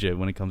fucking DJ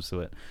when it comes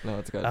to it. No,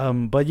 it's good.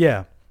 But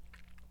yeah,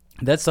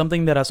 that's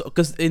something that I saw.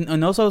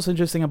 And also it's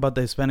interesting about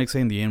the Hispanics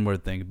saying the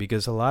N-word thing,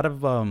 because a lot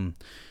of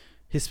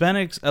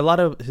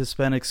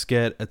Hispanics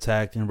get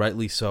attacked, and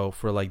rightly so,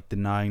 for like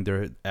denying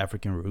their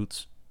African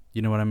roots.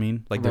 You know what I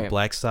mean? Like the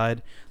black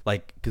side,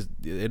 like, because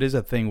it is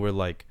a thing where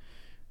like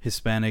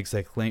Hispanics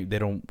that they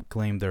don't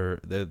claim they're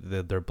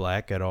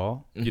black at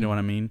all. Mm-hmm. You know what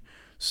I mean?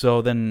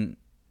 So then,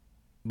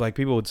 like,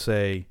 people would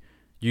say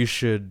you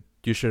should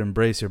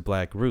embrace your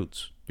black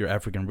roots, your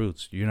African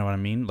roots. You know what I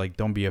mean? Like,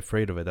 don't be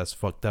afraid of it. That's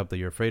fucked up that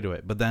you're afraid of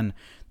it. But then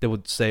they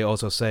would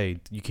also say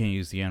you can't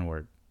use the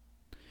N-word.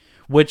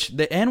 Which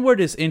the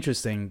N-word is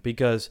interesting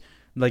because,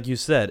 like you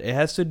said, it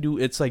has to do.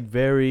 It's like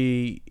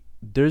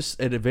there's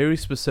a very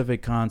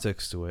specific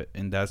context to it,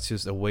 and that's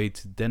just a way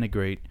to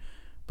denigrate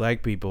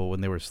black people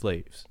when they were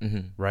slaves,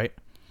 right?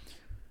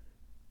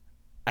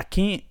 I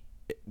can't,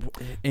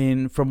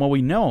 and from what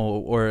we know,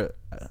 or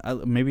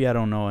maybe I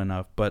don't know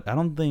enough, but I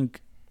don't think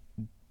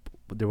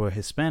there were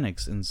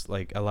Hispanics and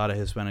like a lot of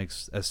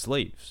Hispanics as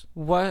slaves.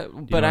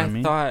 What? But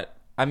I thought,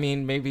 I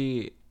mean,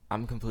 maybe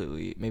I'm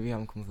completely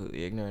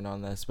ignorant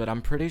on this, but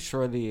I'm pretty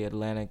sure the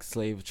Atlantic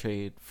slave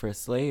trade for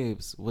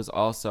slaves was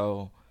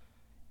also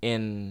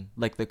in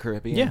like the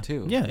Caribbean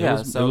too. Yeah. It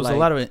was like, a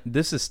lot of it.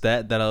 This is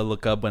that I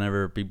look up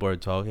whenever people are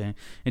talking,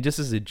 and just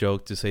as a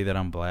joke to say that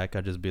I'm black,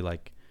 I just be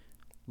like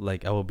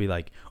I will be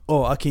like,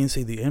 oh, I can't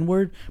say the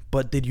N-word,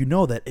 but did you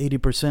know that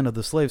 80% of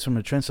the slaves from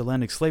the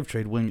transatlantic slave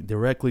trade went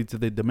directly to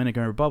the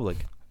Dominican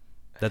Republic?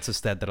 That's a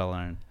stat that I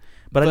learned,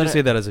 but I just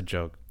say that as a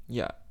joke.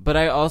 Yeah, but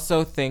I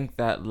also think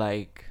that,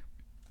 like,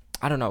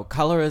 I don't know,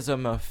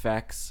 colorism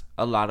affects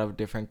a lot of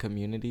different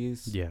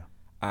communities. Yeah.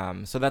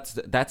 So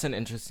that's an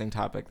interesting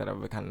topic that I've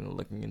been kind of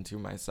looking into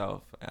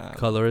myself.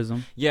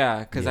 Colorism. Yeah,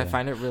 because I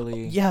find it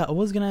really. Yeah, I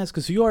was gonna ask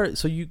because we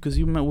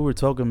were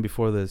talking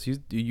before this.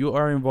 You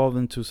are involved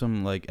into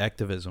some like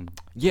activism.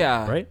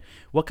 Yeah. Right.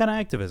 What kind of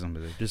activism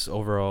is it? Just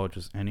overall,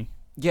 just any.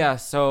 Yeah.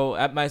 So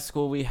at my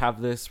school we have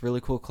this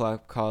really cool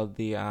club called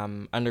the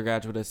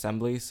Undergraduate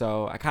Assembly.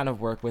 So I kind of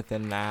work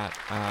within that.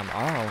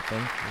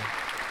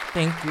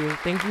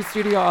 Thank you,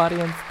 studio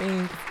audience.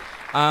 Thanks.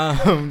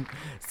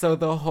 So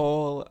the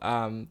whole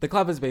the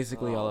club is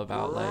basically all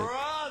about like.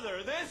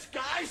 Brother, this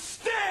guy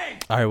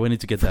stinks. All right, we need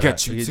to get that.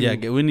 Out.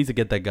 Yeah, we need to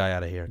get that guy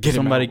out of here.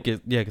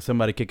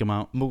 Somebody kick him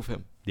out. Move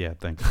him. Yeah,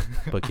 thanks.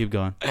 But keep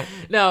going.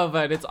 No,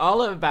 but it's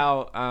all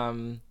about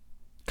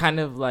kind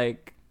of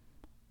like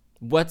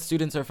what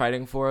students are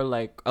fighting for.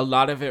 Like a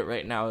lot of it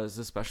right now is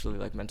especially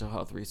like mental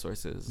health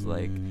resources,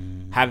 like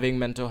having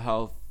mental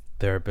health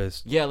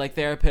therapists. Yeah, like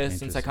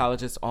therapists and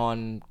psychologists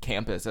on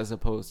campus as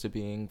opposed to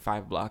being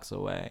 5 blocks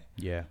away.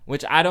 Yeah.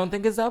 Which I don't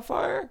think is that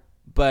far,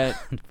 but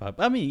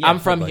I mean, yeah, I'm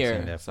from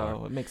here,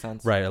 so it makes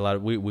sense. Right,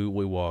 we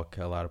walk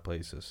a lot of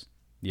places.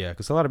 Yeah,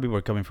 because a lot of people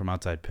are coming from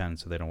outside Penn,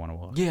 so they don't want to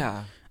walk.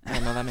 Yeah. Yeah,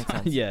 no, that makes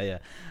sense. Yeah.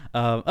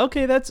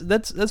 Okay,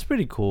 that's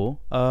pretty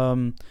cool.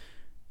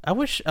 I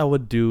wish I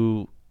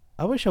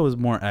was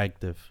more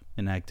active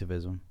in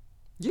activism.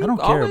 I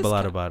don't care a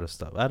lot about this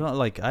stuff. I don't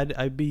like.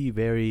 I'd be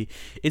very.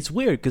 It's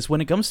weird because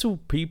when it comes to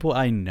people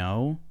I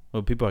know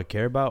or people I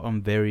care about,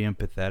 I'm very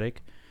empathetic.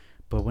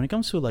 But when it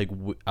comes to like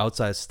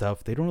outside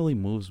stuff, they don't really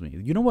move me.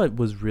 You know what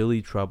was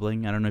really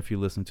troubling? I don't know if you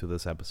listened to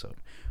this episode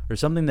or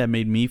something that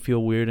made me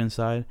feel weird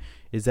inside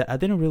is that I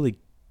didn't really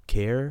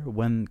care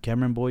when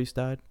Cameron Boyce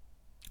died.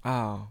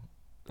 Oh,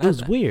 it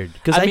was weird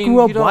because I grew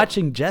up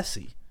watching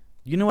Jesse.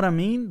 You know what I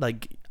mean?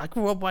 Like, I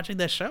grew up watching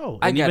that show.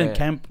 And even it.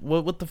 Camp,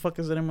 what the fuck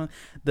is it?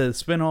 The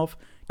spinoff,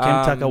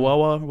 Camp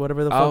Takawawa,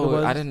 whatever the fuck it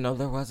was. I didn't know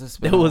there was a spinoff.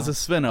 There was a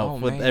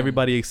spinoff with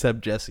everybody except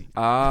Jesse.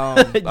 Oh.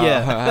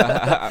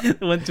 Yeah.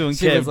 Went to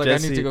She was like,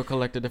 Jesse. I need to go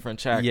collect a different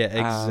check. Yeah,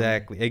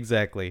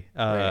 exactly.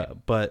 Right.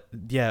 But,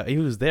 yeah, he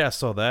was there. I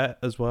saw that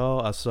as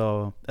well. I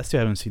still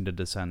haven't seen The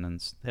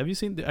Descendants. Have you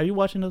seen, are you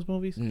watching those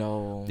movies?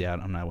 No. Yeah,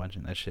 I'm not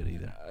watching that shit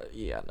either.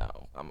 Yeah,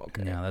 no. I'm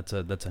okay. Yeah,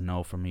 that's a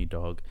no for me,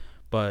 dog.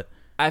 But...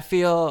 I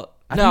feel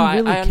I don't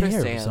really care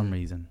understand for some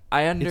reason.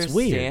 I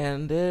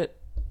understand it.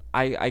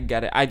 I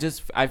get it.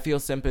 I feel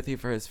sympathy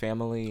for his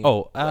family.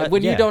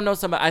 When you don't know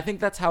somebody, I think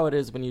that's how it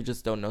is when you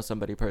just don't know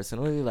somebody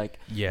personally. Like,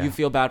 you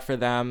feel bad for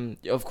them.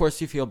 Of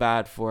course, you feel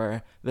bad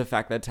for the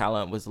fact that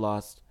talent was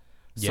lost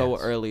so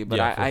early. But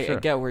I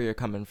get where you're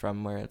coming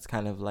from, where it's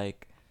kind of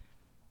like,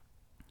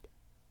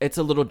 it's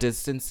a little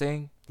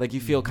distancing. Like,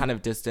 you feel kind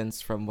of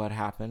distanced from what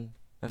happened.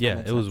 Yeah,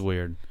 it was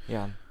weird.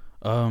 Yeah.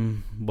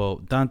 Well,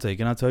 Dante,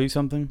 can I tell you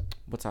something?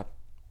 What's up?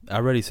 I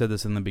already said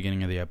this in the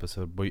beginning of the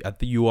episode, but I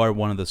think you are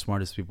one of the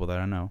smartest people that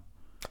I know.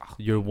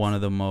 You're one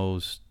of the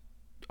most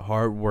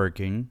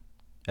hardworking,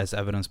 as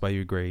evidenced by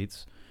your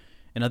grades,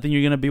 and I think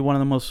you're gonna be one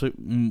of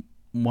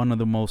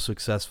the most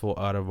successful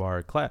out of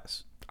our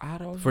class. I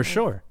don't for know.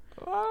 Sure.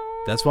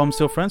 That's why I'm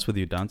still friends with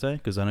you, Dante,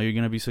 because I know you're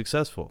gonna be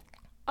successful.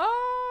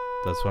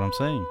 That's what I'm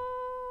saying.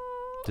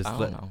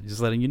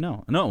 Just letting you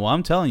know. No, well,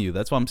 I'm telling you.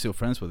 That's why I'm still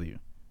friends with you.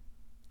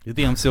 You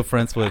think I'm still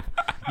friends with?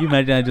 You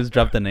imagine I just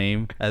dropped a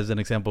name as an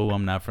example who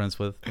I'm not friends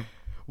with.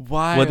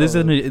 Why? Well, this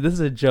is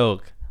a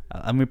joke.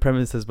 Let me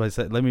premise this by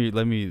saying, let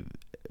me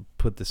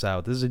put this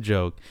out. This is a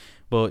joke.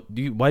 But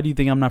why do you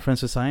think I'm not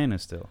friends with Sienna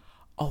still?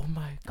 Oh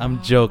my God.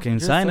 I'm joking.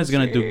 Sienna's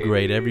gonna do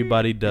great.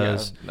 Everybody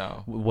does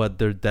what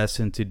they're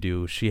destined to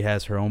do. She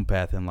has her own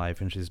path in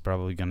life, and she's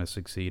probably gonna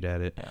succeed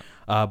at it.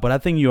 Yeah. But I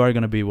think you are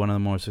gonna be one of the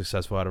more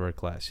successful out of her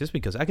class, just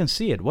because I can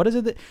see it. What is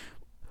it?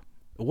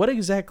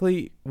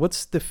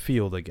 What's the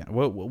field again?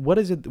 What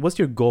is it? What's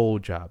your goal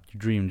job, your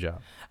dream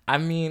job? I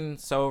mean,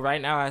 so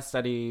right now I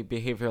study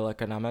behavioral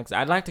economics.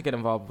 I'd like to get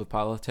involved with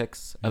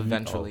politics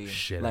eventually. Oh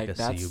shit, like, I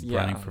can see you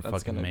running for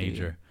fucking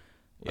major.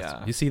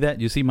 Yeah. You see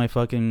that? You see my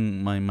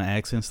fucking my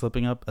accent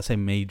slipping up? I say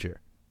major.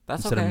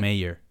 That's instead okay. of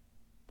mayor.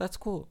 That's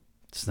cool.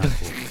 It's not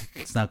cool.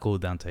 It's not cool,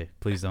 Dante.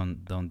 Please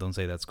don't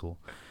say that's cool.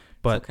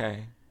 But it's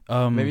okay.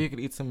 Maybe you could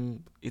eat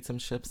some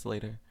chips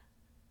later.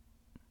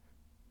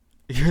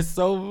 You're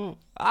so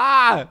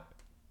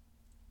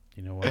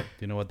You know what? Do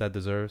you know what that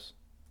deserves?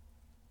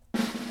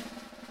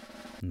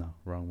 No,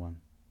 wrong one.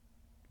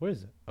 Where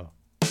is it? Oh,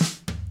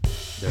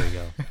 there we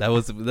go.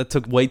 That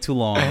took way too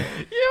long.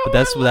 But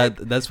that's what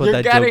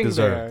that joke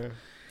deserved. There.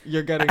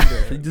 You're getting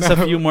there. Just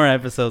a few more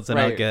episodes and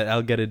right.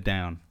 I'll get it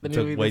down. It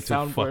took way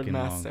too fucking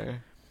master. long.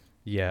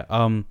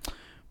 Yeah.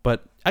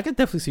 But I could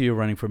definitely see you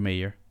running for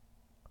mayor.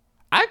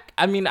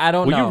 I mean, I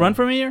don't know. Will you run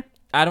for mayor?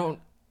 I don't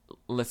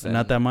listen.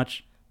 Not that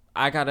much.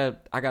 I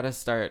gotta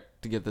start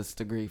to get this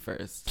degree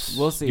first.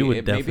 We'll see. You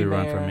would definitely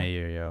run for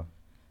mayor, yo.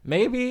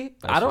 Maybe.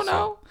 I don't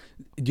know.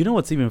 Do you know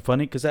what's even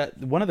funny? Because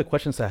one of the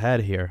questions I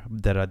had here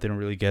that I didn't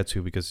really get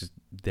to because it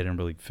didn't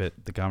really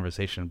fit the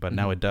conversation, but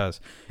now it does,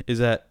 is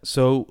that,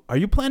 so are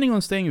you planning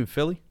on staying in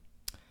Philly?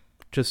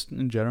 Just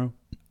in general?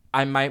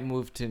 I might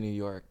move to New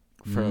York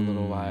for a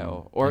little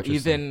while. Or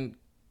even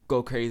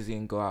go crazy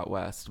and go out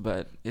west.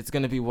 But it's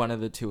going to be one of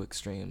the two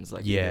extremes.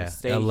 Like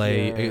stay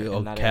LA,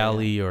 or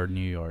Cali, area. Or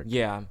New York.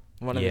 Yeah.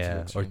 One of the two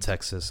extremes. Or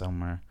Texas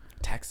somewhere.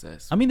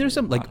 Texas. I mean, there's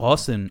some, like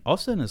Austin.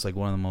 Austin is like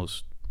one of the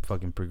most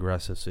fucking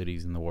progressive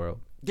cities in the world.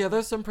 Yeah,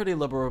 there's some pretty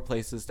liberal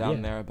places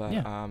down there, but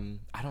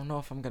I don't know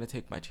if I'm gonna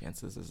take my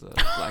chances as a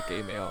black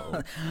gay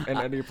male in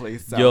any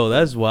place. Yo,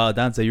 that's wild,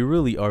 Dante. You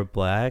really are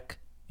black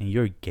and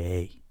you're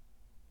gay.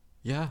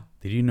 Yeah.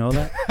 Did you know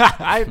that?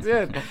 I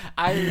did.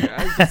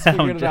 I just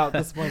figured it out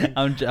this morning.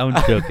 I'm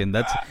joking.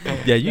 That's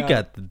you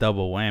got the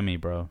double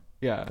whammy, bro.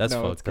 Yeah, that's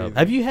fucked up.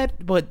 Have you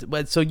had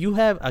but so you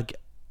have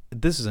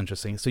this is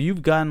interesting. So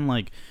you've gotten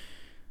like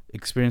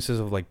experiences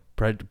of like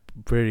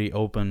pretty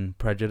open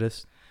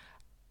prejudice.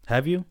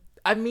 Have you?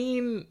 I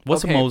mean,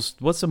 what's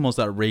the most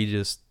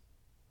outrageous,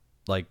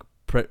 like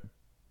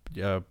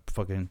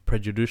fucking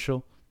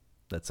prejudicial?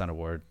 That's not a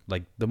word.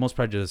 Like the most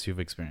prejudice you've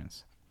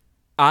experienced.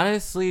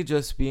 Honestly,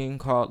 just being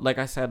called, like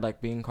I said, like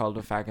being called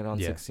a faggot on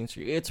 16th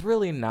Street. It's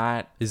really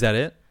not. Is that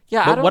it?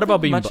 Yeah. But what about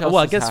being? Well,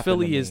 I guess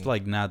Philly is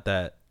like not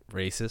that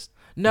racist.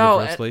 No,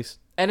 in the first place.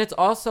 And it's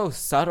also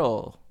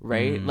subtle,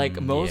 right?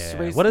 Like most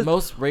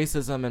most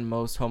racism and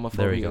most homophobia.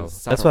 There we go. Is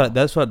subtle.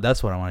 That's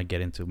what I want to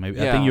get into. Maybe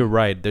I think you're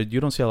right.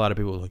 You don't see a lot of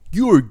people like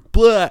you're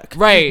black,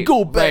 right?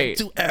 Go back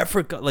to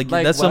Africa. Like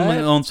that's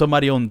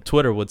somebody on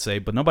Twitter would say,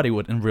 but nobody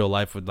would in real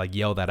life would like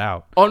yell that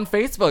out on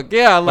Facebook.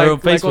 Yeah, like or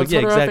on Facebook. Like on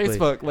Twitter, exactly. on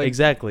Facebook, like,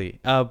 exactly.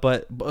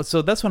 But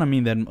so that's what I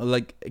mean. Then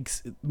like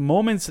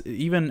moments,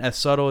 even as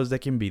subtle as they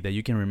can be, that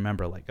you can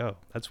remember. Like, oh,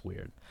 that's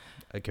weird.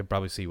 I can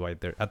probably see why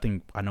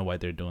I know why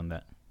they're doing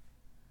that.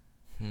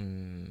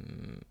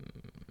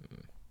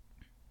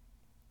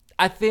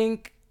 I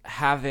think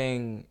I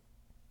think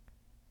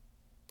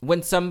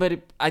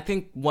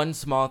one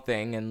small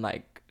thing, and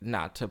like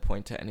not to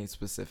point to any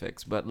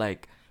specifics, but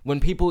like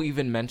when people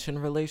even mention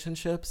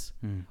relationships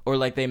or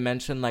like they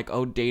mention like,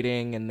 oh,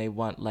 dating, and they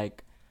want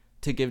like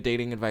to give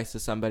dating advice to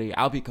somebody,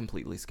 I'll be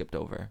completely skipped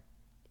over.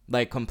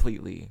 Like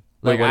completely.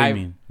 Like, what do you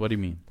mean? What do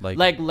you mean?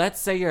 Like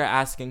let's say you're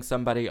asking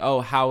somebody,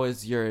 oh, how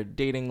is your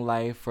dating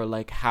life, or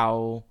like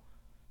how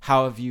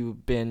have you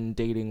been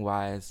dating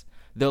wise?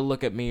 They'll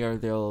look at me or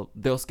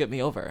they'll skip me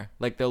over.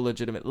 Like they'll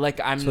legitimate. Like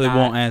they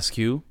won't ask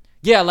you?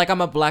 Yeah, like I'm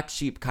a black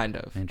sheep kind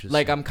of. Interesting.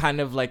 Like I'm kind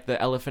of like the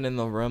elephant in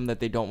the room that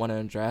they don't want to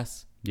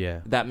address. Yeah.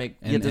 Does that make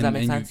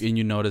sense? And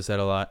you notice that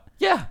a lot?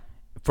 Yeah.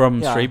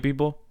 From straight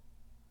people?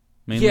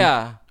 Mainly?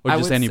 Yeah. Or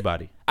just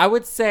anybody? I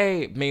would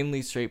say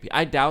mainly straight people.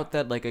 I doubt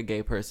that like a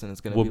gay person is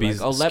going to be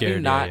like, oh, let me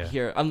not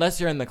hear, unless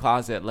you're in the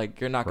closet, like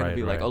you're not going to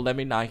be like, oh, let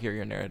me not hear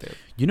your narrative.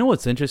 You know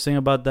what's interesting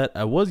about that?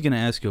 I was going to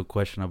ask you a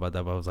question about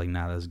that, but I was like,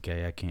 nah, that's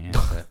gay. I can't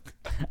answer that.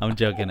 I'm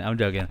joking.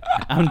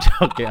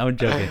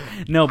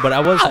 No, but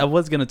I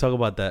was going to talk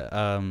about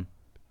that.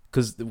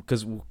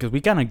 Cause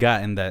we kind of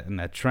got in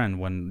that trend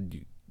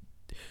when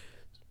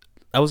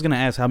I was going to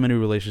ask, how many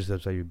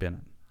relationships have you been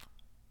in?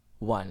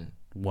 One.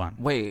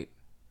 Wait.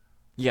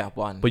 Yeah,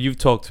 one. But you've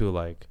talked to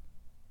like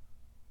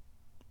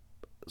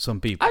some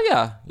people.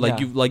 Yeah. Like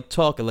you like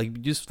talk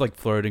like just like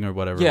flirting or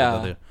whatever.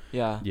 Yeah.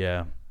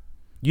 Yeah.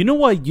 You know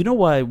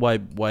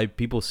why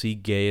people see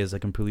gay as a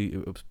complete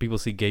people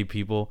see gay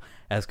people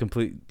as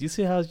complete. Do you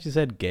see how she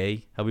said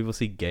gay? How people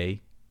see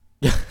gay?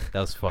 That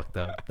was fucked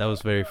up. That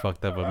was very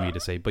fucked up of me to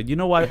say. But you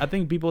know why? I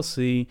think people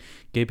see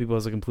gay people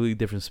as a completely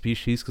different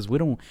species because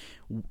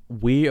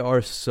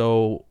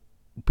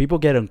people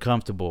get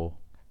uncomfortable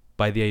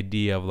by the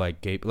idea of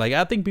like gay. Like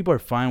I think people are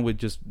fine with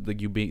just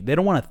like you being. They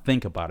don't want to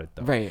think about it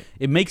though. Right.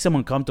 It makes them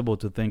uncomfortable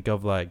to think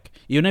of like,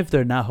 even if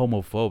they're not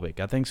homophobic.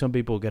 I think some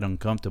people get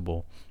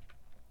uncomfortable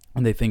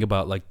when they think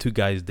about like two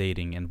guys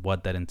dating and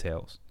what that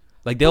entails.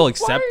 Like they'll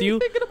accept you. Why are you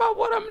thinking about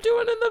what I'm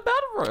doing in the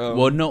bedroom?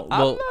 Well, no.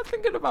 I'm not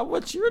thinking about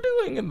what you're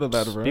doing in the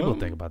bedroom. People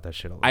think about that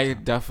shit all the time. I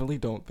definitely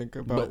don't think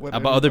about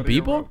other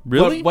people.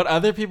 Really? What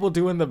other people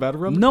do in the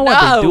bedroom? No,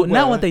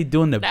 not what they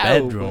do in the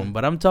bedroom.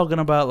 But I'm talking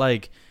about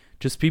like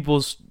just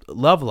people's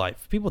love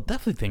life. People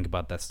definitely think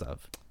about that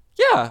stuff.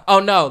 Yeah. Oh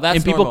no, that's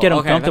and people normal. get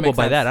uncomfortable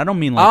by that. I don't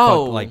mean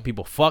like like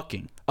people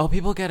fucking. Oh,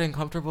 people get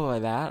uncomfortable by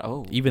that.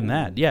 Oh, even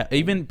that. Yeah,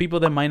 even people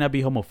that might not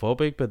be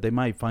homophobic, but they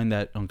might find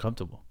that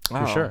uncomfortable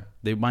for sure.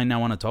 They might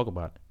not want to talk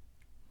about it.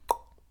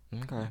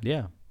 Okay.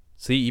 Yeah.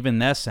 See, even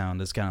that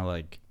sound is kind of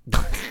like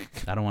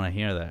I don't want to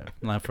hear that.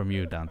 Not from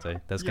you, Dante.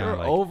 That's kind of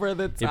like over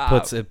the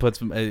top. It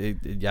puts. I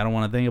don't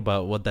want to think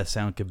about what that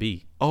sound could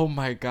be. Oh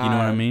my god. You know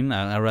what I mean?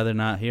 I'd rather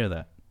not hear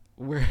that.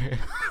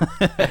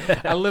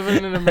 I live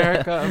in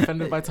America,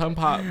 offended by tongue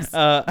pops.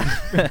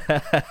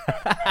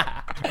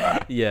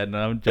 Yeah,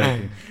 no, I'm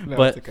joking. No,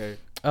 but it's okay.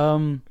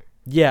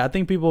 Yeah, I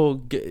think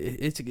people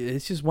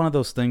it's just one of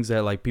those things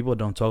that like people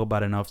don't talk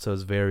about enough, so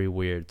it's very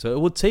weird. So it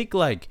would take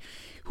like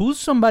who's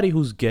somebody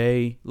who's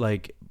gay,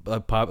 like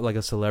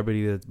a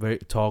celebrity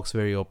that talks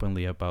very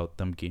openly about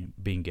them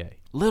being gay.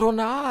 Lil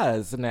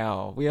Nas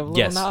now. We have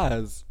Lil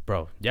Nas.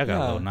 Bro, y'all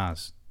got Lil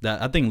Nas.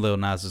 I think Lil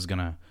Nas is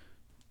gonna.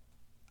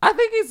 I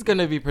think he's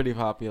gonna be pretty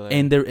popular.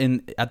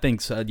 And I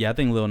think so. Yeah, I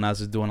think Lil Nas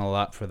is doing a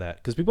lot for that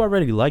because people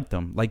already liked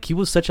him. Like he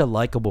was such a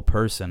likable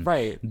person,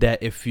 right?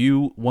 That if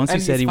you once he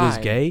said he was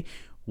gay,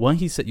 when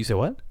he said, you said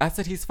what? I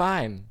said he's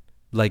fine.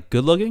 Like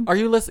good looking? Are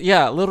you listening?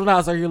 Yeah, Lil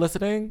Nas, are you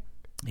listening?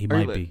 He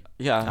might be.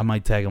 Yeah, I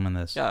might tag him in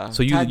this. Yeah.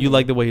 So you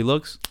like the way he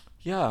looks?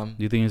 Yeah.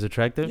 Do you think he's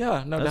attractive?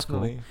 Yeah. No, that's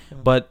definitely. Cool.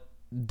 Yeah.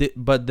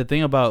 But the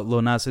thing about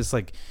Lil Nas is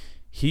like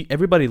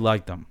everybody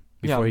liked him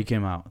before he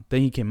came out. Then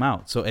he came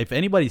out. So if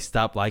anybody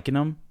stopped liking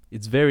him,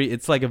 it's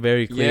like a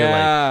very clear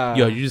like,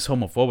 yo, you're just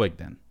homophobic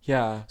then.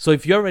 Yeah. So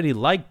if you already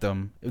liked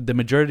them, the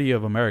majority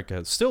of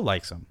America still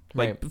likes them.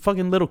 Like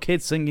fucking little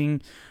kids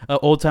singing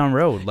Old Town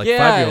Road, like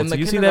 5-year-olds. So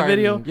you see that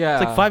video? Yeah.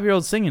 It's like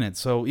 5-year-olds singing it.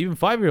 So even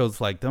 5-year-olds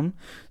liked them.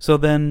 So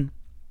then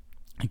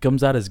he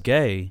comes out as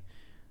gay,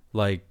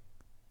 like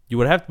you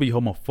would have to be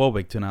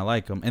homophobic to not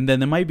like him. And then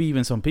there might be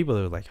even some people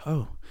that are like,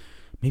 oh,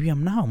 maybe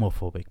I'm not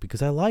homophobic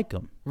because I like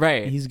him.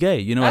 Right. He's gay.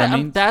 You know what I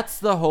mean? That's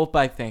the hope,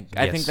 I think.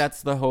 Yes. I think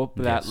that's the hope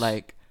that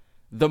like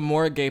the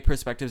more gay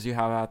perspectives you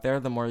have out there,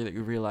 the more that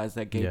you realize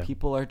that gay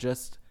people are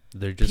just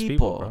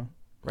people, bro.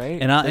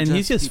 Right? And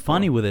he's just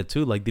funny with it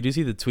too. Like, did you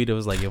see the tweet? It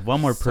was like, if one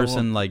more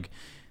person like,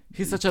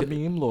 he's such a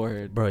meme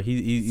lord, bro.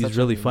 He's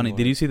really funny. Lord.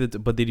 Did you see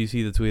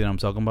the tweet that I'm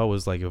talking about?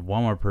 Was like, if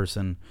one more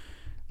person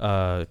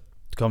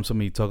comes to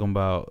me talking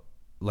about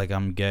like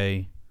I'm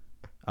gay,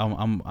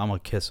 I'm gonna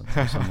kiss him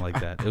or something like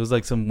that. It was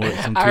like some tweet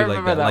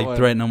like that, like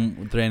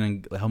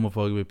threatening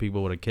homophobic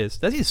people with a kiss.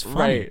 That's just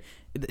funny. Right.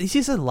 He's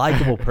just a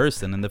likable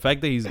person, and the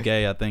fact that he's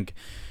gay, I think,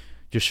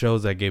 just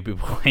shows that gay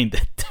people ain't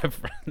that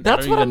different.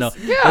 That's what I don't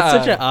even know. Yeah.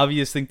 That's such an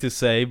obvious thing to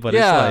say, but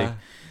it's like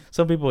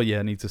some people,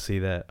 need to see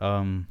that.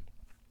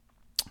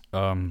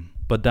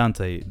 But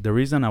Dante, the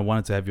reason I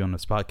wanted to have you on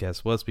this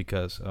podcast was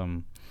because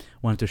I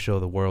wanted to show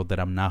the world that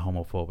I'm not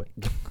homophobic.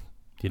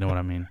 You know what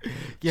I mean?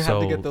 You have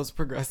to get those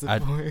progressive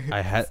points.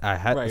 I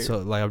had right. So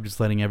like I'm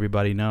just letting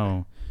everybody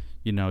know,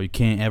 you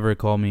can't ever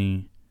call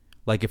me.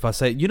 Like if I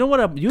say,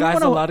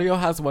 Eladio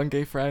has one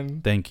gay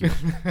friend. Thank you.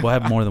 Well, I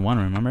have more than one.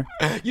 Remember?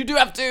 You do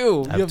have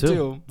two. You have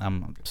two.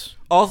 I'm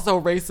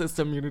also racist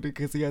immunity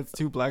because he has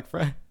 2 black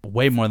friends.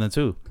 Way more than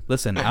 2.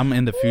 Listen, I'm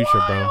in the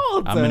future,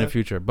 bro. I'm in the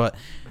future. But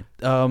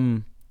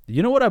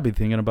you know what I've been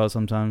thinking about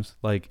sometimes?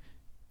 Like,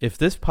 if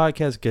this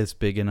podcast gets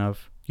big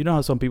enough, you know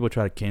how some people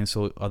try to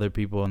cancel other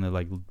people and they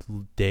like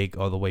dig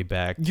all the way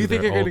back to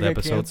their old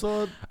episodes?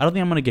 Canceled? I don't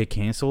think I'm gonna get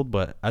canceled,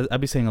 but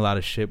I'd be saying a lot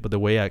of shit. But the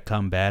way I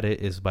combat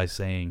it is by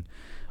saying,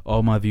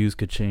 all my views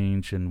could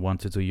change in 1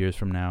 to 2 years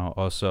from now.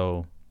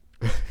 Also,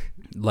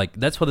 like,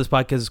 that's what this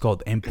podcast is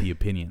called, Empty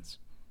Opinions.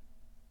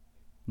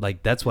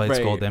 Like, that's why it's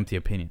called Empty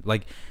Opinion.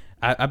 Like,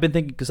 I've been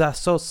thinking, because I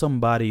saw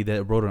somebody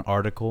that wrote an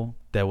article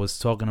that was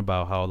talking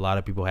about how a lot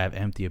of people have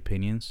empty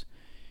opinions,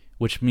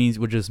 which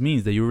just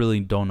means that you really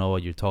don't know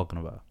what you're talking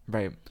about.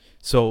 Right.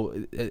 So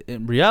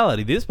in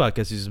reality, this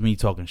podcast is me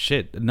talking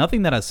shit.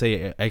 Nothing that I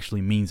say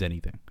actually means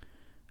anything.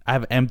 I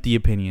have empty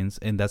opinions,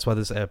 and that's why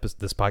this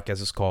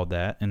podcast is called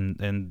that.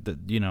 And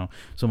you know,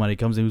 somebody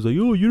comes in who's like,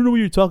 "Oh, you don't know what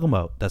you're talking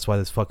about." That's why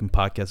this fucking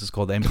podcast is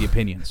called Empty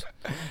Opinions.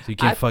 So you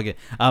can't fuck it.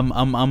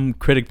 I'm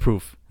critic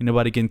proof.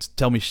 Nobody can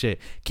tell me shit.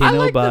 Can't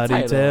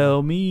nobody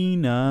tell me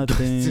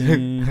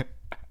nothing.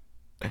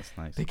 That's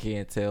nice. They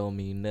can't tell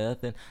me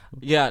nothing.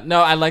 Yeah,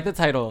 no, I like the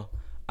title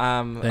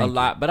a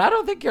lot, but I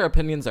don't think your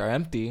opinions are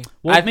empty.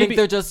 Well, I think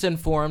they're just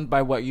informed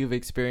by what you've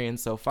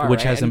experienced so far,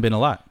 which hasn't been a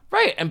lot,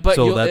 right?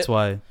 So that's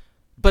why.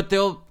 But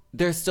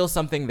there's still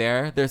something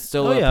there. There's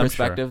still a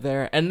perspective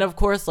there. And of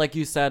course, like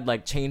you said,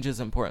 like change is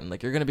important.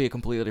 Like you're going to be a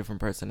completely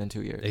different person in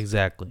 2 years.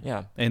 Exactly.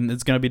 Yeah. And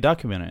it's going to be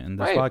documented in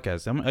this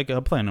podcast.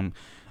 I'm playing them.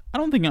 I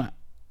don't think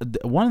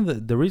one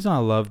of the reason I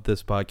love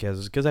this podcast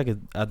is because I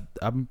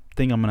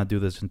think I'm going to do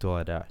this until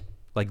I die.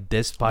 Like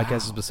this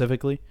podcast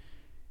specifically.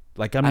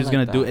 Like I'm just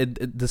going to do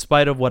it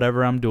despite of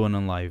whatever I'm doing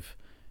in life.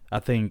 I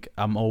think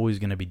I'm always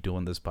going to be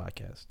doing this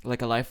podcast.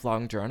 Like a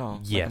lifelong journal.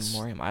 Yes.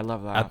 Like I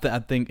love that. I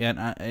think,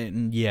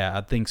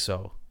 I think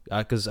so.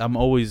 Because I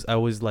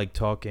always like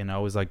talking. I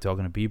always like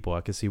talking to people.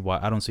 I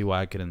don't see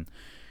why I couldn't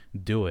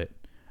do it.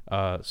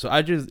 So I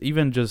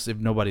even if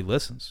nobody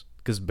listens,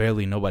 because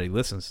barely nobody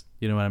listens.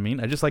 You know what I mean?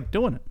 I just like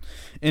doing it.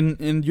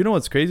 And you know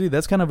what's crazy?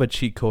 That's kind of a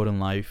cheat code in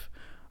life.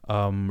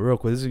 Real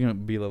quick, this is gonna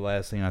be the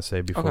last thing I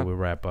say before we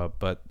wrap up.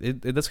 But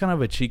that's kind of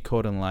a cheat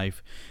code in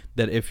life,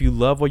 that if you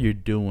love what you're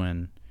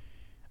doing,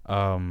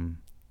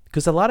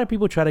 because a lot of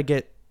people try to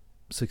get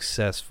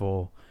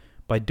successful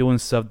by doing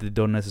stuff they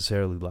don't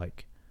necessarily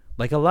like.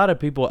 Like a lot of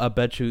people, I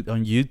bet you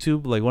on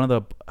YouTube, like one of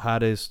the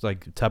hottest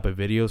like type of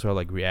videos are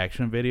like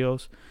reaction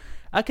videos.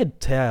 I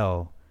could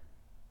tell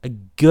a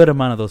good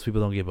amount of those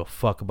people don't give a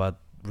fuck about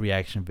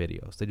reaction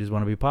videos. They just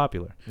want to be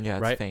popular.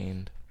 Yeah, it's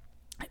feigned.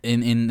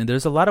 And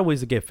there's a lot of ways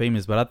to get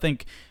famous, but I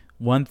think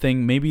one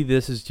thing, maybe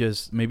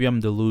I'm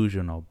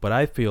delusional, but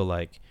I feel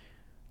like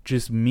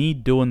just me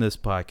doing this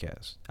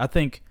podcast, I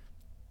think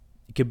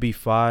it could be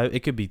 5,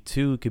 it could be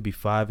 2, it could be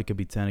 5, it could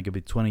be 10, it could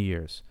be 20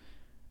 years.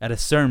 At a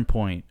certain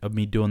point of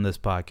me doing this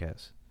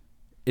podcast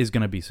is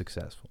going to be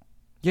successful.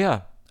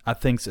 Yeah. I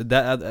think so.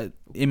 That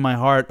in my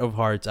heart of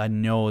hearts, I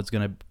know it's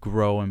gonna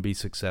grow and be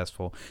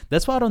successful.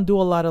 That's why I don't do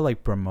a lot of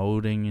like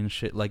promoting and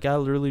shit. Like I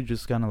literally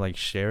just kind of like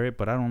share it,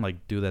 but I don't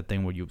like do that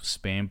thing where you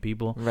spam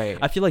people. Right.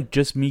 I feel like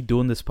just me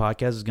doing this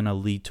podcast is gonna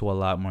lead to a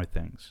lot more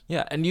things.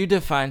 Yeah, and you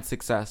define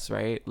success,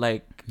 right?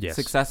 Like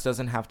success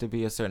doesn't have to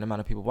be a certain amount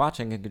of people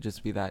watching. It could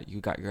just be that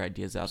you got your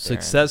ideas out there.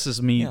 Success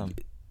is me. Yeah.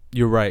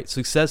 You're right.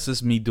 Success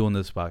is me doing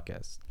this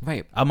podcast.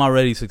 Right. I'm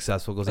already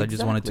successful because I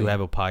just wanted to have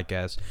a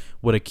podcast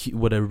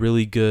with a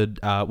really good.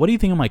 What do you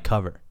think of my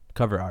cover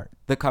art?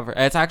 The cover.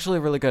 It's actually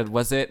really good.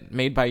 Was it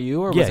made by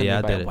you or was it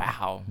made by? I did it.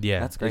 Wow.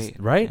 Yeah, that's great.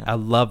 Right. Yeah. I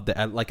love that.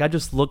 I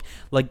just look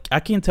like I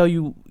can't tell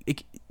you.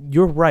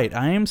 You're right.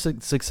 I am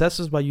success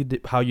is by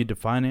how you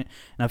define it,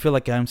 and I feel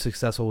like I'm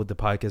successful with the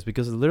podcast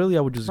because literally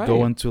I would just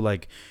go into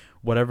like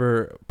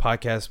whatever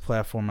podcast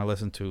platform I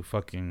listen to,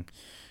 fucking.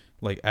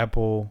 Like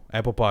Apple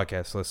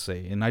Podcasts, let's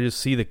say, and I just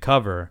see the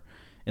cover,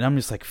 and I'm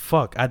just like,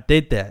 "Fuck, I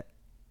did that,"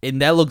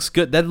 and that looks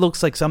good. That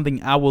looks like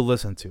something I will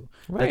listen to.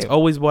 Right. That's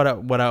always what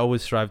I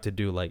always strive to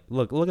do. Like,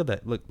 look at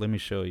that. Look, let me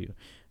show you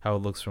how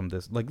it looks from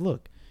this. Like,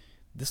 look,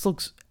 this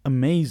looks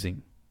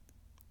amazing.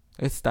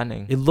 It's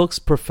stunning. It looks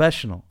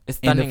professional. It's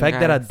stunning. And the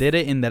fact that I did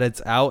it and that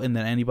it's out and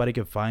that anybody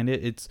can find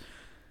it,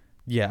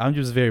 I'm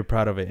just very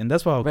proud of it, and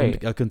that's why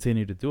I'll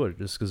continue to do it,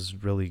 just because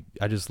really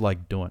I just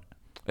like doing it.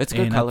 It's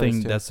good colors, I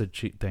think that's a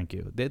cheat. Thank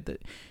you.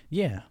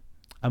 Yeah,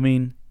 I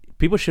mean,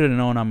 people should have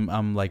known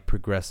I'm like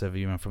progressive,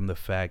 even from the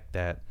fact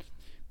that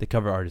the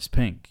cover art is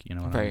pink. You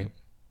know what I mean?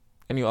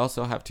 And you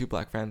also have 2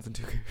 black friends and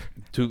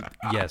 2.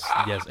 Yes,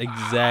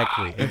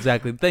 exactly.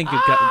 Thank you,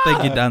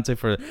 Dante,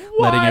 for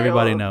letting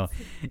everybody know.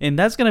 And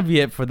that's gonna be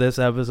it for this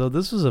episode.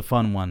 This was a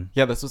fun one.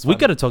 Yeah, this was fun. We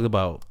could have talked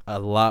about a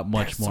lot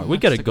much more. We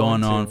could have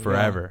gone on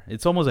forever. Yeah.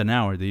 It's almost an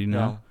hour. Did you know?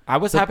 Yeah. I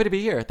was happy to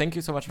be here. Thank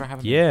you so much for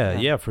having me.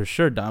 Yeah, for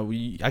sure.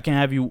 I can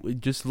have you.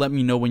 Just let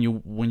me know when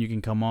you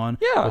can come on.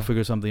 Yeah, we'll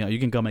figure something out. You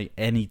can come at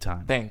any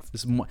time. Thanks.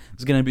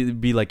 It's gonna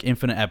be like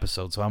infinite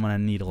episodes, so I'm gonna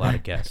need a lot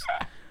of guests.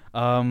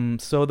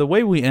 So the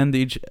way we end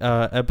each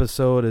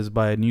episode is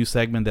by a new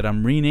segment that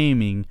I'm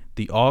renaming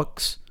the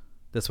Aux.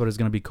 That's what it's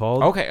gonna be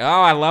called. Okay.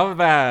 Oh, I love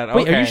that.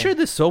 Okay. Wait, are you sure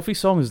this Sophie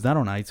song is not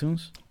on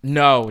iTunes?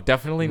 No,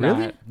 definitely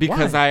really? Not.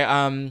 Because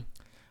why?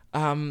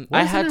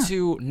 I had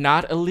to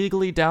not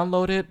illegally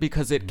download it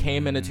because it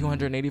came in a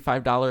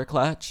 $285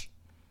 clutch.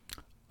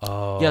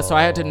 Oh. Yeah, so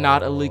I had to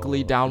not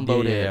illegally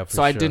download it.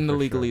 So I didn't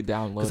illegally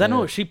download it. Because I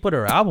know she put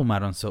her album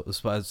out on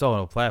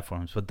all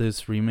platforms, but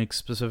this remix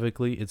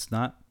specifically, it's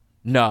not.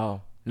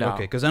 No.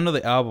 Okay, because I know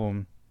the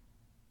album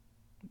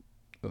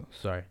Oh,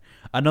 sorry.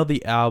 I know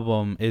the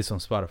album is on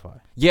Spotify.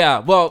 Yeah,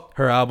 well,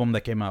 her album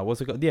that came out,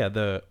 what's it called? Yeah,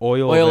 the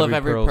Oil of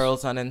Every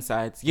Pearls on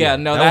Insides. Yeah,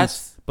 no,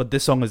 that's... But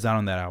this song is not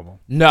on that album.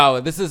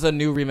 No, this is a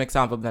new remix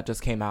album that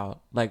just came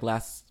out, like,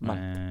 last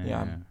month.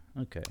 Yeah.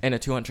 Okay. And a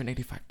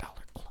 $285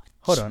 clutch.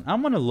 Hold on.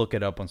 I'm going to look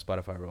it up on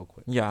Spotify real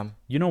quick. Yeah.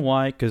 You know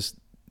why? Because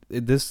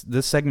this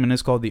segment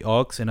is called The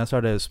Aux, and I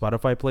started a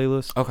Spotify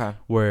playlist. Okay.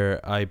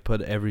 Where I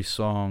put every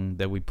song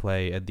that we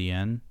play at the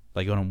end,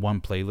 like on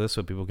one playlist,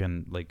 so people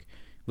can, like,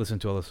 listen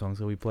to all the songs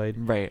that we played.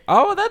 Right.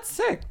 Oh, that's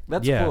sick.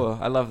 That's cool.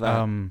 I love that.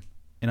 And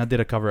I did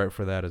a cover art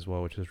for that as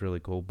well, which is really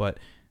cool. But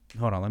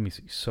hold on, let me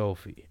see.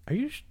 Sophie, are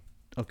you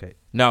okay?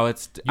 No,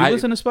 it's you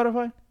listen to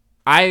Spotify?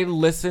 I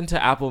listen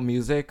to Apple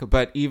Music,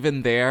 but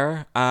even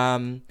there,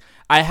 I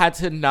had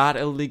to not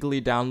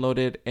illegally download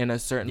it in a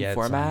certain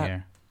format. It's on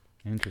here.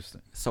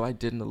 Interesting. So I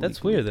didn't illegally.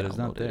 That's weird that it's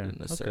not there. In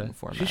a certain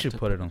format. She should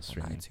put it on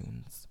streaming.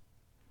 iTunes.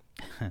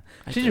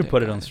 She should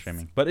put it on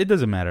streaming, but it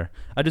doesn't matter.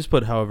 I just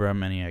put however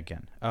many I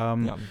can.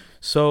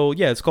 So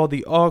yeah, it's called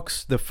The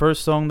Aux. The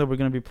first song that we're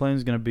gonna be playing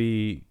is gonna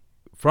be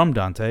from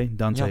Dante.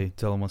 Dante,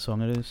 tell him what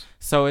song it is.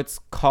 So it's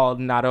called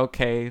Not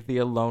Okay, the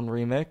Alone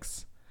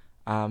remix,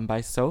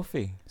 by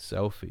Sophie.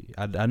 Sophie,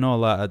 I know a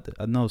lot.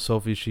 I know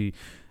Sophie.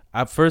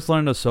 I first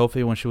learned of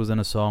Sophie when she was in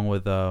a song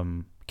with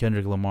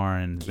Kendrick Lamar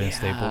and Vince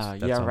Staples.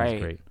 That song was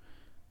great.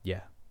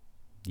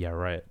 Yeah,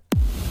 right.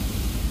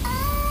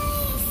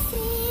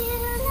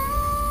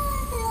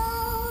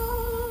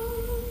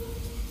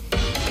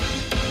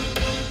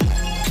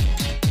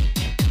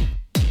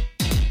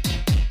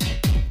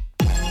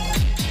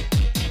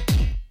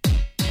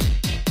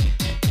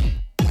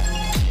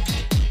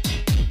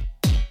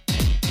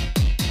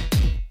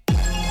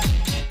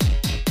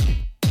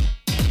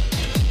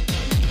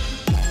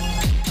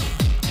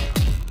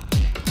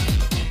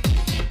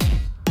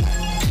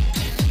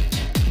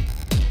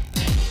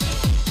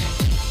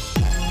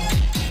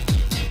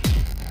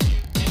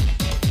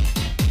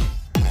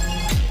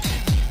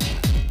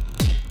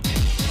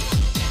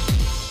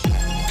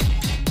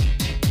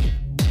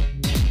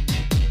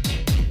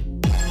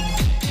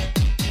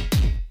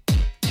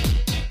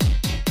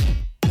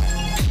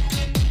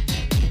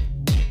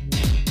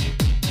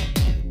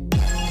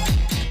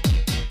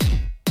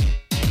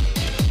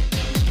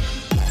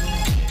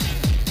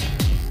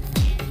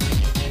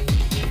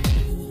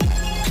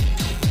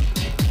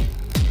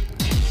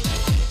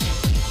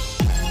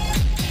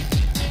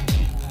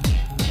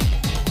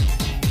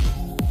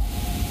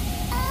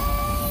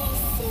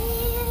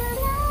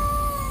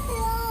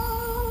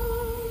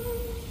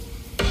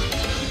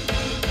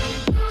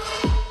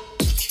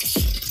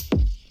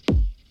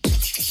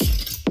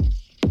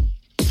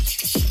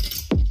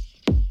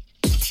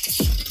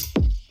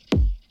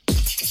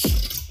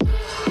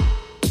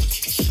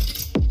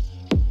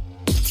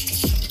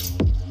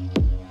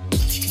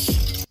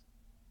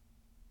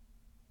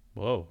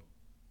 Whoa.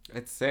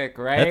 It's sick,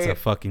 right? That's a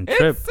fucking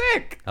trip. It's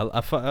sick.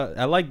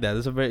 I like that.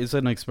 It's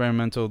an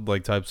experimental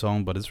like type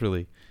song, but it's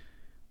really,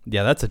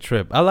 yeah, that's a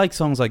trip. I like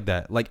songs like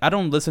that. Like I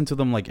don't listen to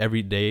them like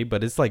every day,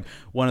 but it's like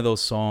one of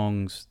those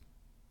songs.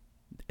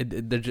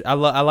 I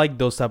like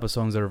those type of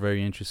songs that are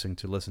very interesting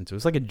to listen to.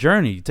 It's like a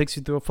journey. It takes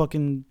you through a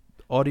fucking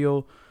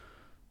audio.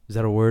 Is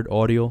that a word?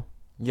 Audio?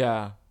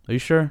 Yeah. Are you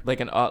sure?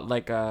 Like an. Do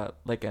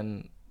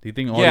you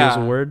think audio is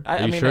a word?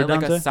 Are you sure,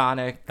 like Dante? a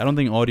sonic. I don't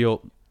think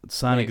audio.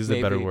 Sonic is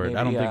the better word. Maybe,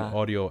 I don't think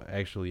audio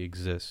actually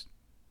exists.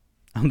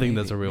 I don't think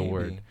that's a real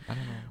word. I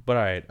don't know. But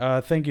all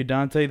right. Thank you,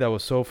 Dante. That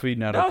was Sophie,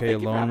 Not Okay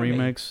Alone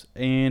remix.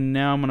 And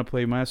now I'm going to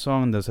play my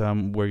song. That's how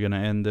we're going to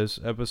end this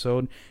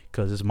episode.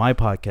 Because it's my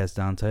podcast,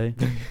 Dante.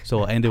 So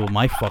I'll end it with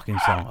my fucking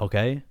song,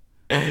 okay?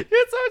 You're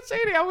so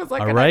shady. I was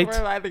like, all right.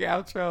 The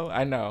outro.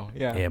 I know.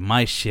 Yeah. Yeah,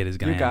 my shit is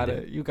going to end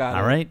it. You got it.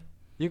 All right?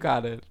 You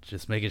got it.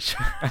 Just making sure.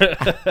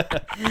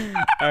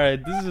 All right,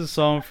 this is a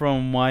song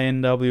from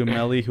YNW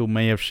Melly, who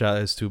may have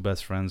shot his two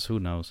best friends. Who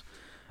knows?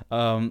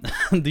 Do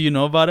you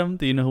know about him?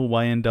 Do you know who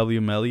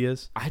YNW Melly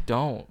is? I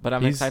don't, but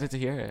I'm excited to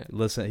hear it.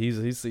 Listen,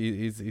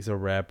 he's a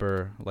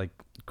rapper, like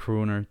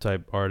crooner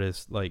type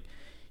artist. Like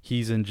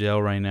he's in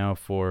jail right now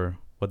for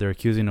what they're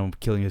accusing him of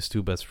killing his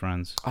two best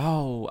friends.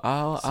 I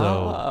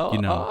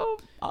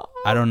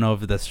don't know if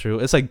that's true.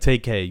 It's like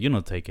Tay-K. You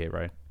know Tay-K,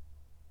 right?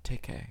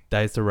 Tay-K.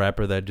 That's the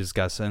rapper that just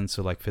got sentenced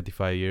to like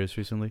 55 years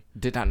recently.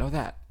 Did not know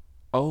that.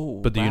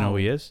 Oh, but do you know who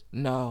he is?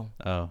 No.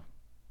 Oh,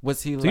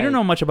 was he? So you don't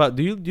know much about?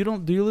 Do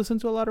you listen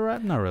to a lot of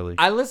rap? Not really.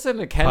 I listen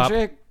to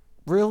Kendrick,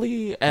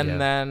 really,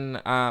 and then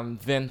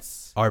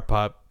Vince. Art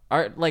pop.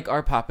 Art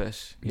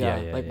popish.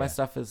 Yeah, my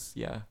stuff is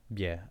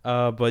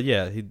but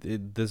yeah,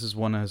 this is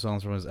one of his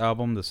songs from his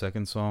album. The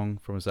second song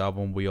from his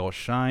album, We All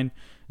Shine,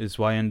 is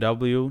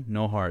YNW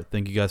No Heart.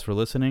 Thank you guys for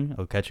listening.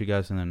 I'll catch you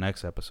guys in the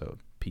next episode.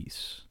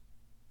 Peace.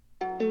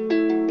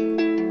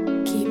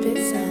 Keep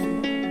it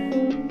zen.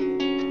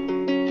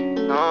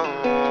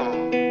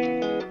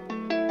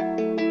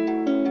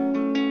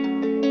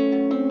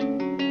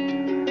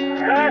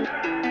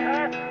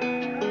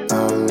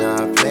 I'm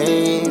not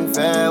playing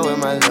fair with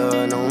my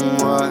love no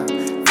more.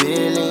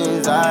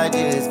 Feelings I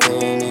just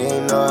can't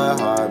ignore.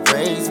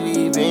 Heartbreaks,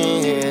 we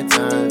been here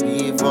turning.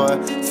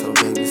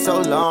 so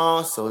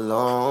long, so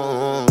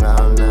long.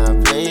 I'm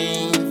not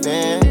playing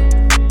fair.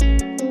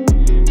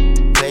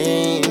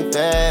 Playing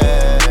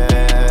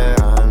fair.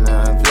 I'm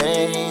not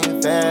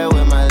playing fair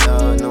with my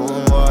love no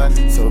more.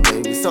 So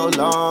baby, so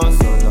long,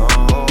 so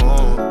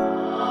long.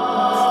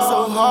 So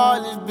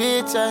heartless,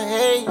 bitch, I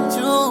hate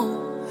you.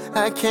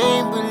 I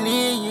can't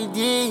believe you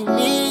did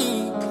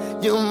me.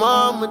 Your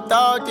mama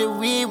thought that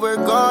we were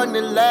gonna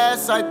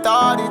last. I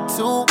thought it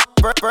too.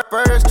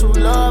 First to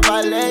love,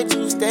 I let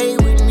you stay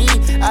with me.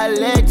 I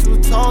let you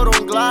tote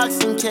on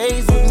Glocks and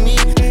K's with me.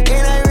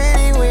 And I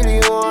really, really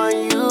want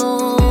you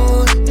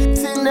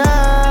to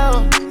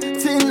know.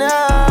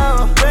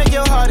 Break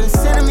your heart in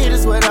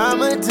centimeters, what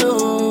I'ma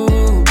do.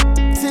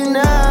 To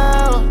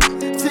know.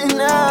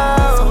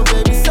 So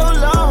baby, so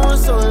long,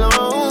 so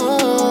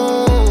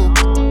long.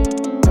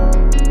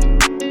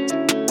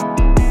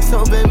 So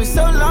baby,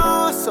 so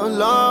long, so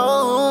long.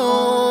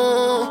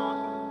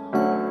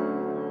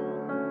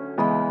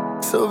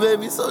 So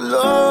baby, so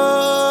long.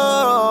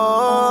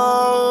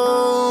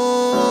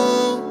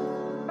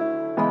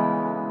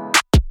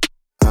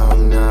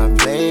 I'm not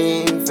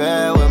playing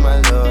fair with my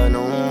love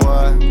no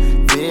more.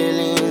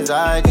 Feelings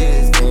I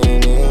just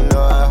can't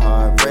ignore.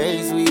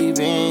 Heartbreaks, we've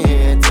been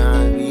here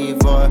times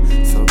before.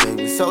 So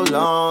baby, so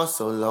long,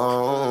 so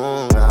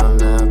long. I'm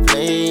not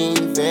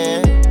playing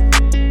fair.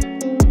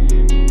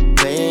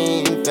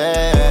 Playing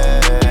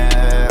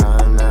fair.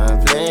 I'm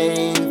not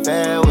playing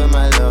fair with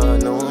my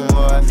love no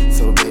more.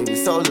 So baby,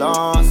 so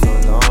long, so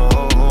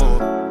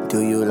long. Do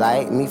you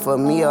like me for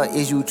me or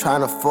is you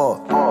tryna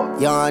fuck?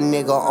 Young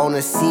nigga on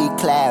a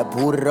C-clad,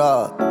 booted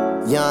up.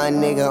 Young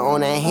nigga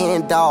on a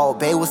hand dog,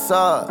 babe, what's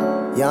up?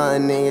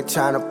 Young nigga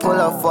tryna pull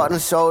up for them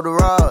shoulder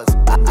rubs.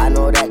 I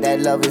know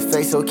that love is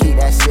fake, so keep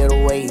that shit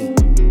away.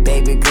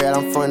 Baby girl,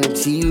 I'm from the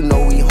G, you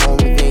know we home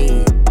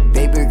today.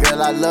 Baby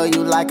girl, I love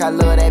you like I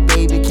love that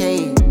baby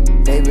K.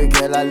 Baby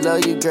girl, I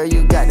love you, girl,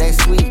 you got that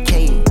sweet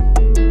cake.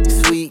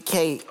 Sweet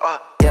cake,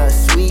 yeah,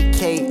 sweet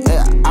cake.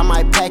 I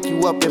might pack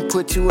you up and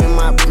put you in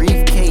my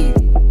briefcase.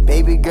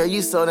 Baby girl,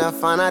 you so damn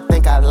fine, I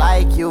think I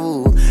like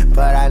you.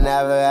 But I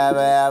never, ever,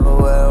 ever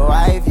will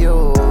wife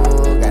you.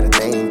 Gotta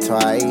think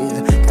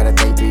twice, gotta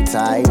think 3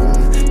 times.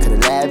 Cause the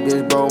last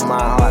bitch broke my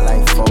heart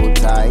like 4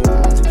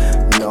 times.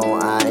 No,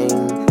 I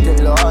ain't the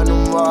Lord no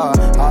more.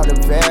 All the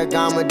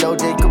Ferragamo,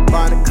 Dolce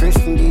Gabbana,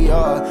 Christian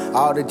Dior.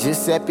 All the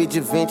Giuseppe,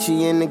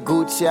 Givenchy, and the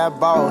Gucci I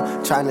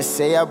bought. Tryna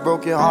say I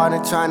broke your heart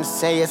and tryna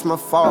say it's my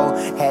fault.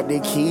 Had the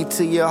key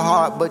to your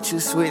heart, but you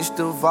switched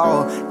the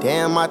vault.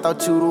 Damn, I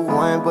thought you the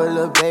one, but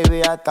look,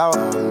 baby, I thought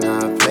I'm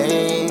not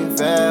playing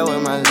fair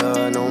with my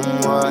love no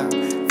more.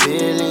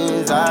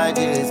 Feelings I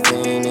just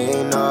can't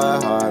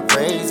ignore.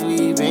 Heartbreaks,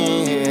 we've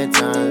been here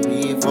times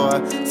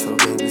before. So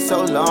baby,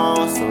 so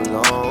long, so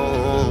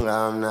long.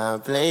 I'm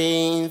not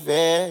playing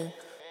fair.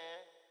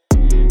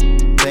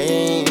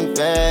 Playing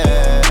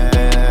fair.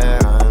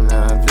 I'm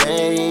not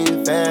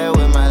playing fair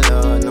with my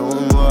love no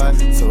more.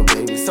 So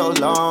baby, so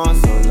long,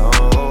 so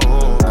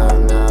long.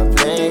 I'm not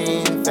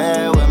playing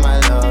fair with my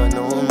love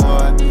no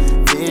more.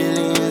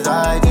 Feelings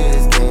I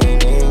just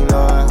can't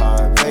ignore.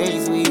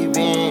 Heartbreaks, we've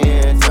been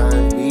here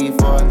times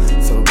before.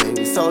 So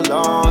baby, so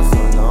long.